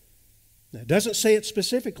 Now, it doesn't say it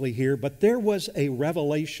specifically here, but there was a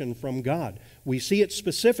revelation from God. We see it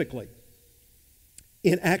specifically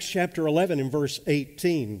in Acts chapter 11 and verse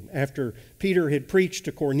 18. After Peter had preached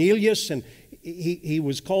to Cornelius and he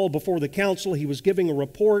was called before the council, he was giving a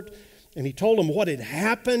report and he told them what had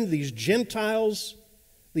happened. These Gentiles,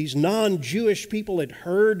 these non-Jewish people had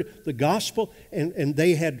heard the gospel, and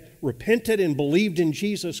they had repented and believed in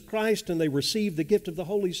Jesus Christ, and they received the gift of the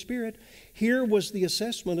Holy Spirit. Here was the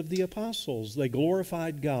assessment of the apostles. They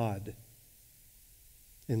glorified God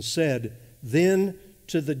and said, then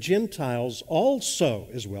to the Gentiles also,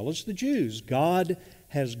 as well as the Jews, God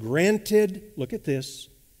has granted, look at this,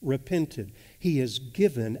 repented. He has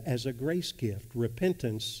given as a grace gift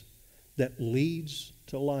repentance that leads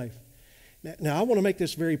to life. Now, I want to make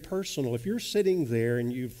this very personal. If you're sitting there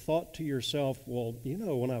and you've thought to yourself, well, you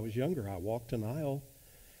know, when I was younger, I walked an aisle.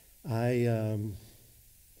 I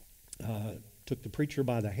took the preacher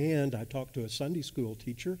by the hand. I talked to a Sunday school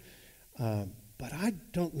teacher. But I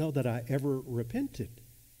don't know that I ever repented.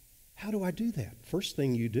 How do I do that? First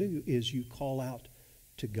thing you do is you call out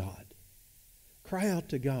to God. Cry out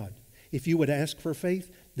to God. If you would ask for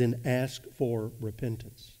faith, then ask for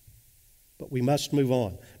repentance. But we must move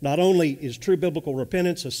on. Not only is true biblical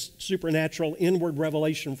repentance a supernatural inward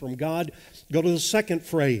revelation from God, go to the second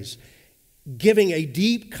phrase, giving a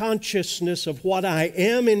deep consciousness of what I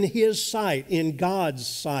am in His sight, in God's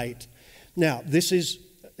sight. Now, this is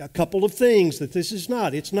a couple of things that this is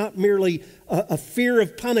not. It's not merely a fear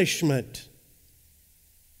of punishment.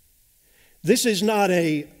 This is not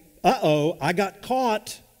a, I got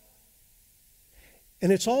caught.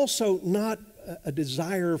 And it's also not a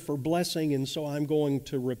desire for blessing, and so I'm going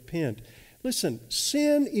to repent. Listen,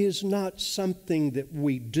 sin is not something that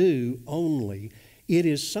we do only. It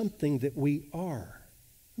is something that we are.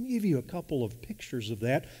 Let me give you a couple of pictures of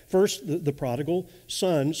that. First, the prodigal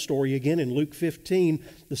son story again in Luke 15.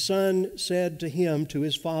 The son said to him, to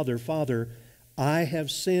his father, Father, I have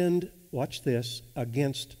sinned, watch this,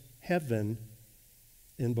 against heaven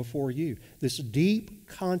and before you. This deep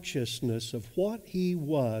consciousness of what he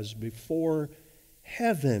was before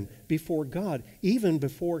heaven, before God, even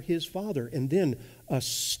before his father. And then a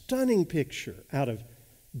stunning picture out of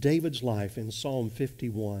David's life in Psalm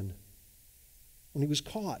 51. When he was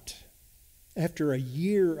caught after a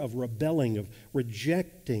year of rebelling, of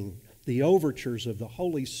rejecting the overtures of the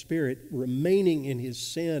Holy Spirit, remaining in his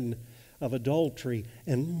sin of adultery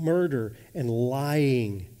and murder and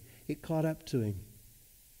lying, it caught up to him.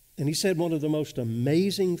 And he said one of the most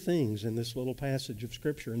amazing things in this little passage of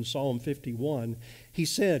Scripture in Psalm 51. He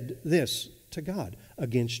said this to God,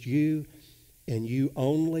 against you and you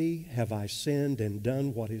only have I sinned and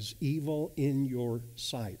done what is evil in your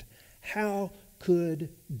sight. How could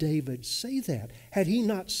David say that? Had he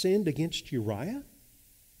not sinned against Uriah,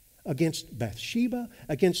 against Bathsheba,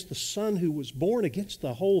 against the son who was born, against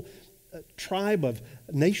the whole tribe of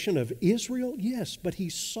nation of Israel? Yes, but he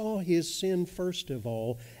saw his sin first of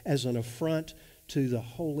all as an affront to the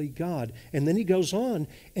holy God. And then he goes on,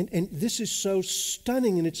 and this is so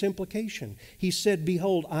stunning in its implication. He said,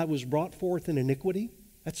 behold, I was brought forth in iniquity.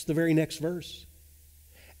 That's the very next verse.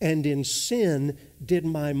 And in sin did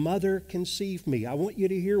my mother conceive me. I want you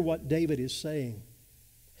to hear what David is saying.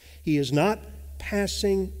 He is not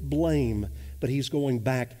passing blame, but he's going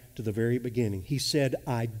back to the very beginning. He said,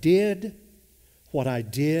 I did what I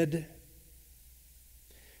did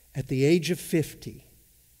at the age of 50.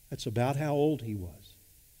 That's about how old he was.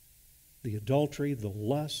 The adultery, the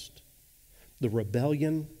lust, the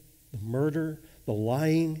rebellion, the murder, the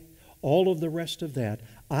lying, all of the rest of that.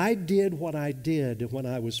 I did what I did when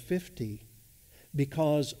I was 50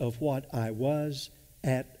 because of what I was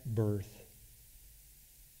at birth.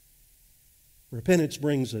 Repentance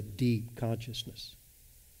brings a deep consciousness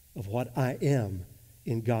of what I am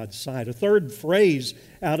in God's sight. A third phrase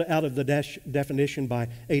out of the definition by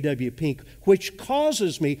A.W. Pink, which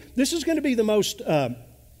causes me, this is going to be the most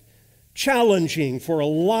challenging for a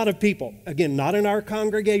lot of people. Again, not in our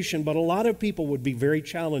congregation, but a lot of people would be very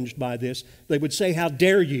challenged by this. They would say, how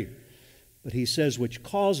dare you? But he says, which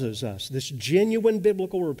causes us, this genuine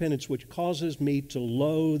biblical repentance, which causes me to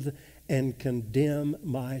loathe and condemn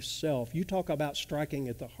myself. You talk about striking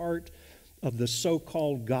at the heart of the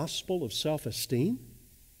so-called gospel of self-esteem.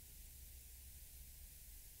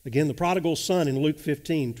 Again, the prodigal son in Luke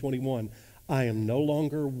 15:21, I am no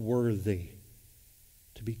longer worthy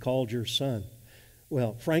to be called your son.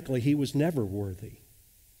 Well, frankly, he was never worthy.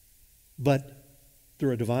 But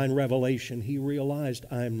through a divine revelation, he realized,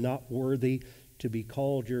 I am not worthy to be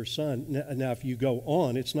called your son. Now, if you go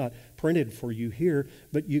on, it's not printed for you here,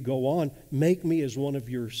 but you go on, make me as one of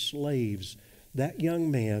your slaves. That young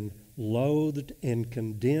man loathed and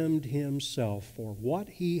condemned himself for what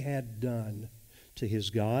he had done to his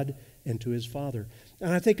God and to his Father.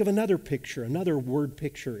 And I think of another picture, another word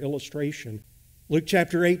picture illustration. Luke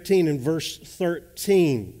chapter 18 and verse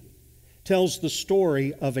 13. tells the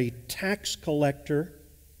story of a tax collector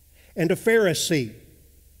and a Pharisee,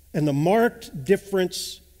 and the marked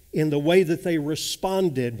difference in the way that they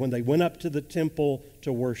responded when they went up to the temple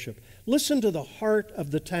to worship. Listen to the heart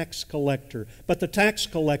of the tax collector. But the tax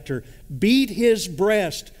collector beat his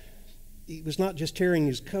breast. He was not just tearing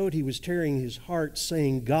his coat, he was tearing his heart,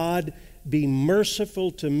 saying, God, be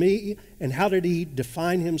merciful to me. And how did he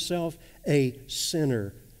define himself? A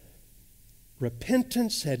sinner.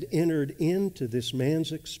 Repentance had entered into this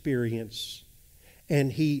man's experience,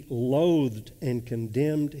 and he loathed and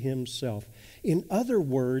condemned himself. In other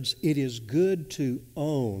words, it is good to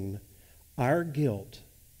own our guilt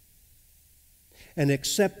and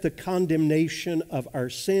accept the condemnation of our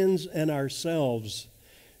sins and ourselves,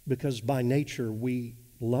 because by nature we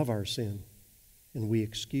love our sin and we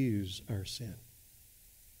excuse our sin.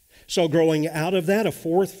 So growing out of that, a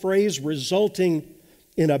fourth phrase, resulting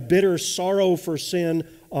in a bitter sorrow for sin,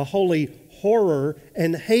 a holy horror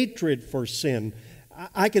and hatred for sin.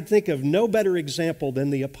 I could think of no better example than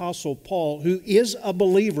the Apostle Paul, who is a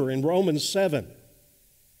believer in Romans 7.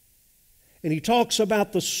 And he talks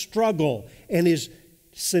about the struggle and his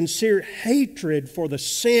sincere hatred for the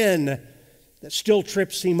sin that still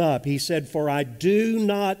trips him up. He said, for I do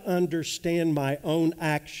not understand my own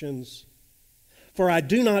actions. For I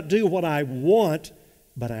do not do what I want,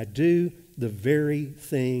 but I do the very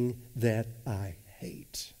thing that I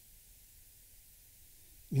hate.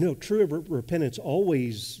 You know, true repentance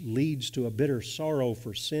always leads to a bitter sorrow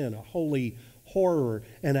for sin, a holy horror,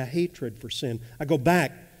 and a hatred for sin. I go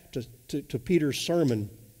back to Peter's sermon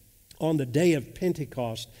on the day of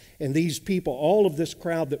Pentecost, and these people, all of this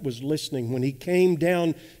crowd that was listening, when he came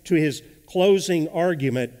down to his closing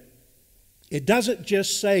argument, it doesn't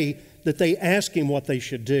just say that they asked him what they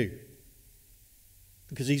should do,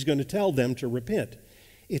 because he's going to tell them to repent.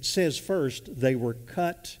 It says first, they were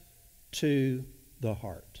cut to the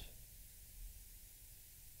heart.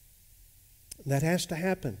 That has to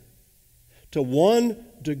happen. To one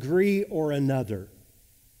degree or another,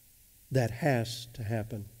 that has to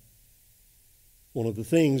happen. One of the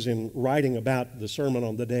things in writing about the sermon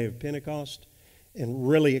on the day of Pentecost and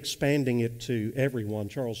really expanding it to everyone,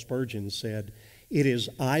 Charles Spurgeon said, it is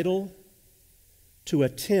idle to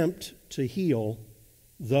attempt to heal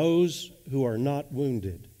those who are not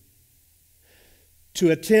wounded,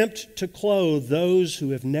 to attempt to clothe those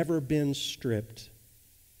who have never been stripped,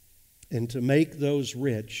 and to make those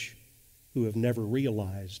rich who have never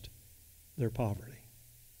realized their poverty.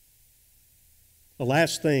 The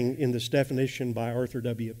last thing in this definition by Arthur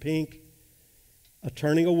W. Pink, a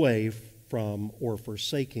turning away from or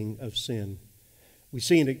forsaking of sin. We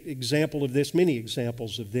see an example of this, many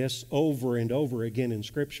examples of this over and over again in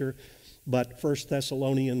Scripture. But 1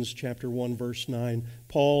 Thessalonians chapter 1, verse 9,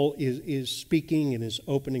 Paul is speaking in his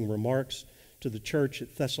opening remarks to the church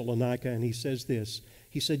at Thessalonica, and he says this.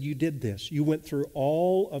 He said, you did this. You went through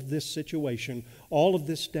all of this situation, all of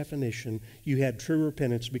this definition. You had true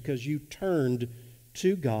repentance because you turned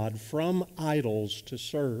to God from idols to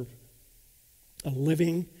serve a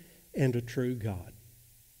living and a true God.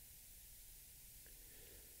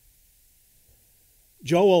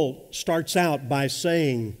 Joel starts out by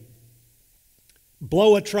saying,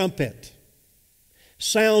 blow a trumpet,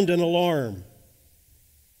 sound an alarm,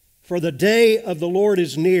 for the day of the Lord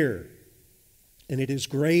is near, and it is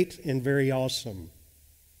great and very awesome.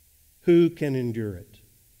 Who can endure it?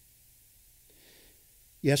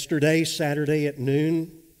 Yesterday, Saturday at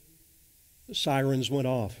noon, the sirens went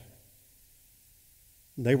off.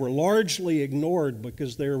 They were largely ignored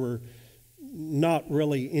because there were not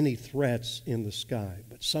really any threats in the sky.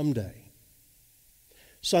 But someday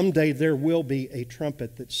there will be a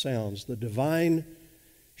trumpet that sounds. The divine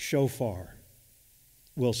shofar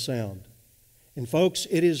will sound. And folks,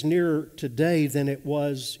 it is nearer today than it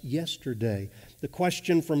was yesterday. The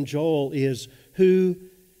question from Joel is, who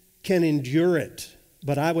can endure it?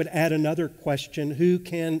 But I would add another question, who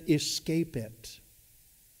can escape it?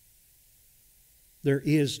 There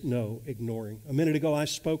is no ignoring. A minute ago, I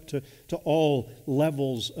spoke to all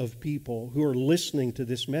levels of people who are listening to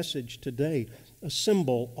this message today.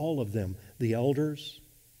 Assemble all of them, the elders,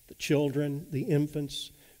 the children, the infants,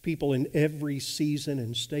 people in every season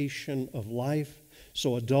and station of life.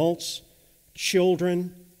 So adults,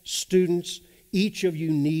 children, students, each of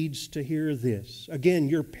you needs to hear this. Again,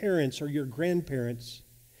 your parents or your grandparents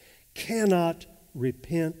cannot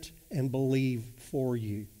repent and believe for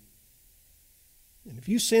you. And if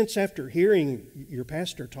you sense after hearing your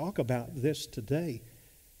pastor talk about this today,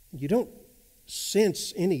 you don't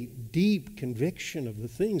sense any deep conviction of the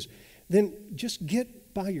things, then just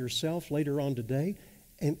get by yourself later on today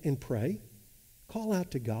and pray. Call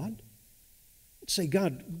out to God. Say,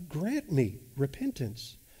 God, grant me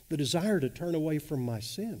repentance, the desire to turn away from my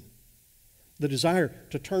sin, the desire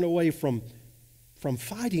to turn away from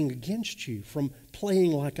fighting against you, from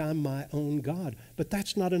playing like I'm my own God. But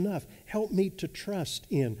that's not enough. Help me to trust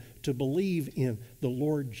in, to believe in the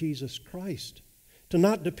Lord Jesus Christ, to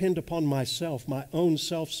not depend upon myself, my own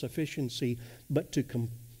self-sufficiency, but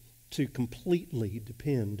to completely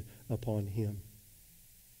depend upon Him.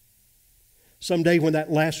 Someday when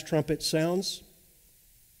that last trumpet sounds,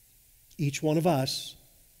 each one of us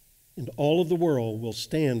and all of the world will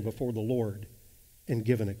stand before the Lord and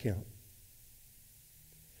give an account.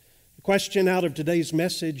 The question out of today's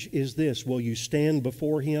message is this: will you stand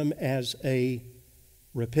before Him as a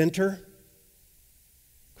repenter?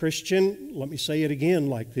 Christian, let me say it again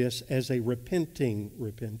like this: as a repenting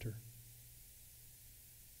repenter.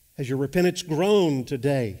 Has your repentance grown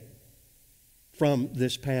today from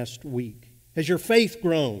this past week? Has your faith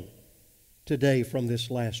grown today from this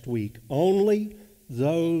last week? Only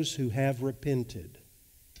those who have repented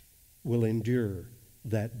will endure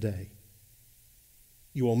that day.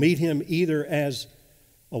 You will meet Him either as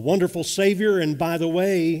a wonderful Savior, and by the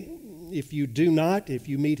way, if you do not, if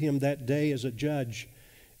you meet Him that day as a judge,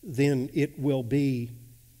 then it will be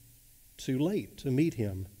too late to meet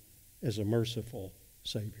Him as a merciful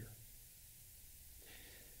Savior.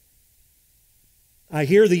 I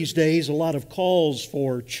hear these days a lot of calls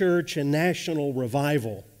for church and national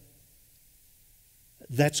revival.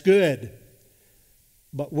 That's good.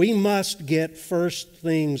 But we must get first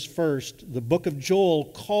things first. The book of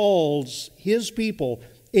Joel calls his people,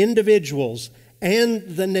 individuals, and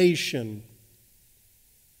the nation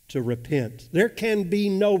to repent. There can be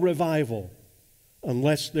no revival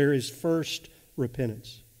unless there is first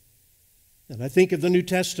repentance. And I think of the New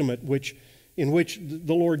Testament, in which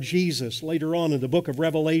the Lord Jesus, later on in the book of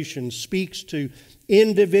Revelation, speaks to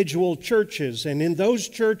individual churches, and in those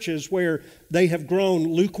churches where they have grown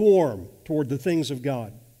lukewarm toward the things of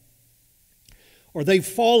God, or they've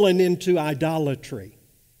fallen into idolatry,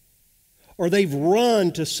 or they've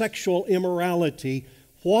run to sexual immorality,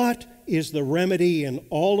 what is the remedy in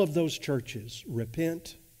all of those churches?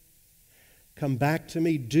 Repent. Come back to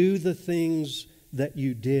me. Do the things that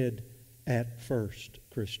you did at first,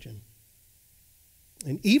 Christian.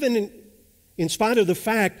 And even in spite of the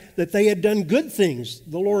fact that they had done good things,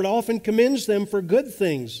 the Lord often commends them for good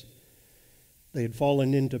things, they had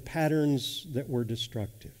fallen into patterns that were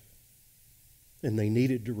destructive. And they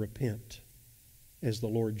needed to repent, as the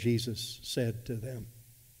Lord Jesus said to them.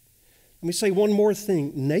 Let me say one more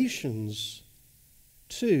thing. Nations,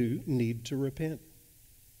 too, need to repent.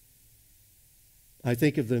 I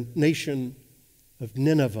think of the nation of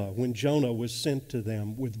Nineveh when Jonah was sent to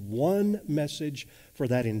them with one message for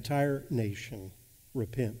that entire nation: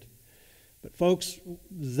 repent. But folks,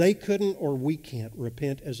 they couldn't, or we can't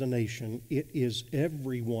repent as a nation. It is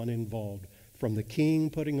everyone involved, from the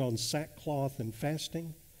king putting on sackcloth and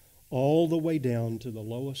fasting all the way down to the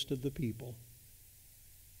lowest of the people.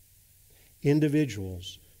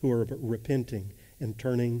 Individuals who are repenting and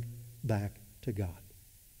turning back to God.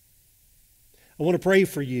 I want to pray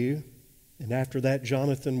for you. And after that,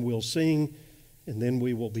 Jonathan will sing, and then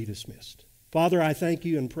we will be dismissed. Father, I thank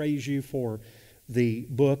you and praise you for the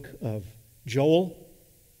book of Joel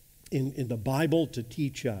in the Bible to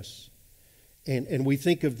teach us. And we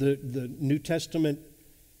think of the New Testament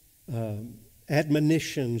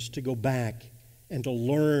admonitions to go back and to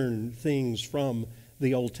learn things from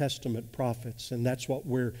the Old Testament prophets. And that's what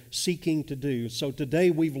we're seeking to do. So today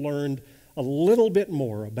we've learned a little bit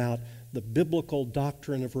more about the biblical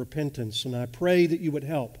doctrine of repentance, and I pray that you would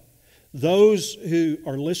help those who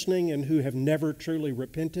are listening and who have never truly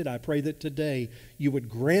repented. I pray that today you would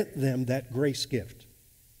grant them that grace gift,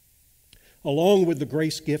 along with the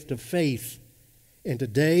grace gift of faith, and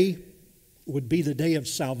today would be the day of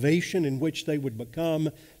salvation in which they would become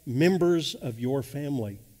members of your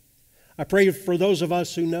family. I pray for those of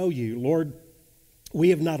us who know you. Lord, we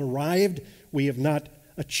have not arrived, we have not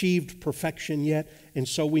achieved perfection yet, and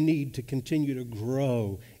so we need to continue to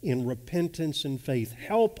grow in repentance and faith.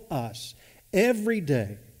 Help us every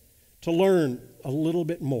day to learn a little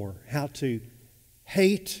bit more how to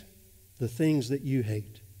hate the things that you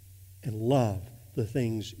hate and love the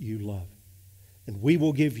things you love. And we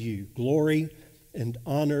will give you glory and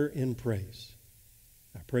honor and praise.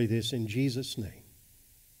 I pray this in Jesus' name.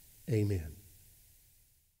 Amen.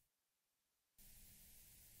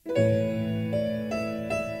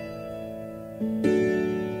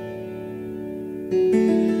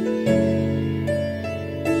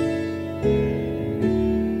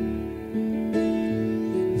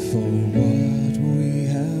 For what we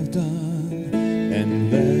have done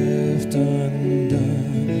and left undone,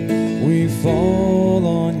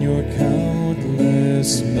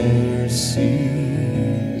 endless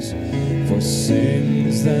mercies for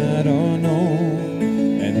sins that are known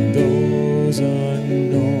and those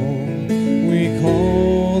unknown. We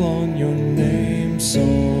call on your name so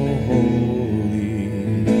holy.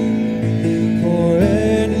 For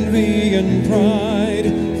envy and pride,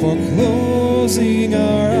 for closing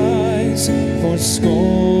our eyes, for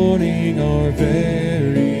scorning our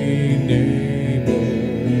very neighbor.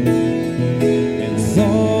 In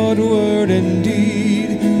thought, word, and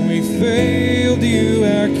deed, we failed you,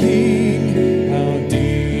 our King. How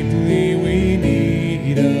deeply we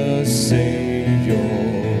need a Savior.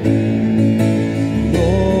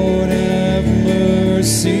 Lord, have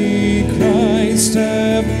mercy. Christ,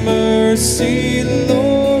 have mercy.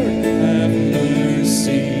 Lord, have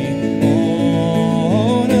mercy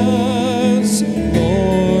on us.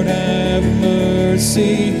 Lord, have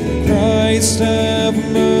mercy. Christ, have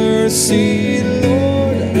mercy.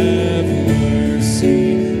 Lord, have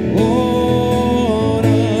mercy on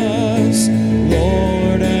us.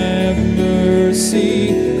 Lord, have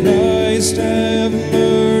mercy. Christ, have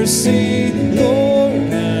mercy. Lord,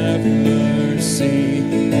 have mercy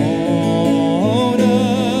on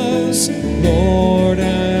us. Lord,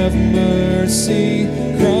 have mercy.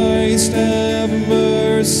 Christ, have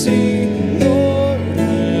mercy. Lord,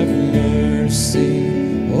 have mercy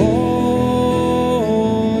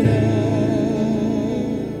on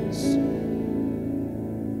us.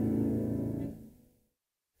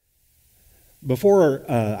 Before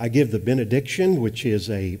I give the benediction, which is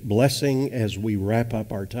a blessing as we wrap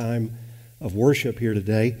up our time of worship here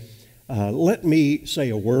today, let me say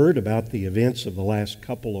a word about the events of the last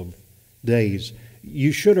couple of days.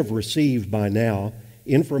 You should have received by now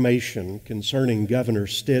information concerning Governor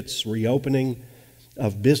Stitt's reopening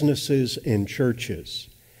of businesses and churches.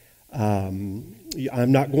 I'm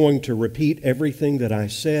not going to repeat everything that I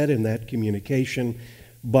said in that communication,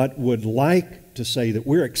 but would like to say that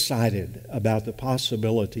we're excited about the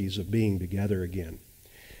possibilities of being together again.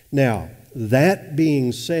 Now, that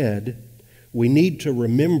being said, we need to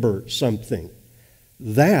remember something.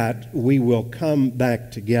 That we will come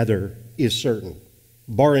back together is certain,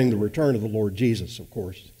 barring the return of the Lord Jesus, of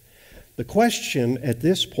course. The question at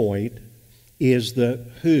this point is the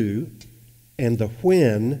who and the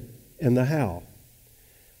when and the how.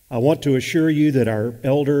 I want to assure you that our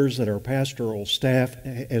elders, that our pastoral staff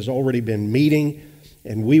has already been meeting,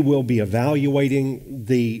 and we will be evaluating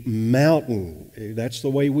the mountain. That's the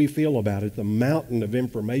way we feel about it, the mountain of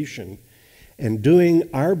information, and doing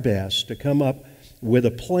our best to come up with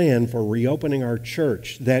a plan for reopening our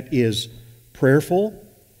church that is prayerful,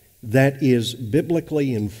 that is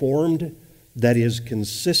biblically informed, that is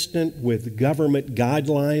consistent with government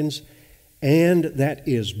guidelines, and that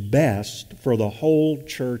is best for the whole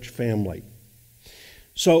church family.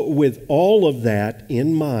 So with all of that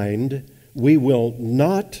in mind, we will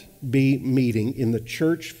not be meeting in the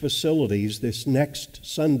church facilities this next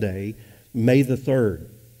Sunday, May the 3rd.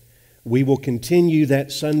 We will continue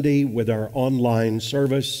that Sunday with our online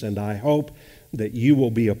service, and I hope that you will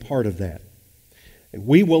be a part of that. And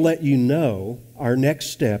we will let you know our next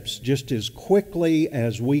steps just as quickly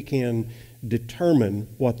as we can determine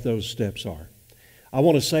what those steps are. I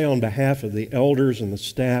want to say on behalf of the elders and the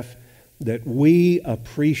staff that we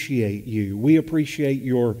appreciate you. We appreciate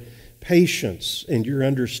your patience and your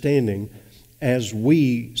understanding as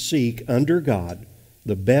we seek under God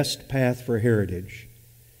the best path for Heritage.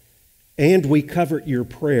 And we covet your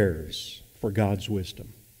prayers for God's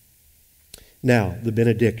wisdom. Now, the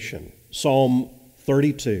benediction. Psalm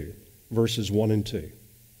 32, verses 1 and 2.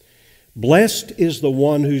 Blessed is the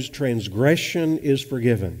one whose transgression is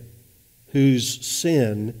forgiven, whose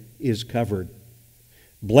sin is covered.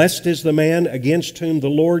 Blessed is the man against whom the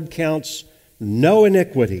Lord counts no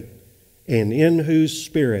iniquity, and in whose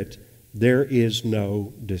spirit there is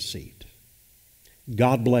no deceit.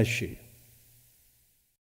 God bless you.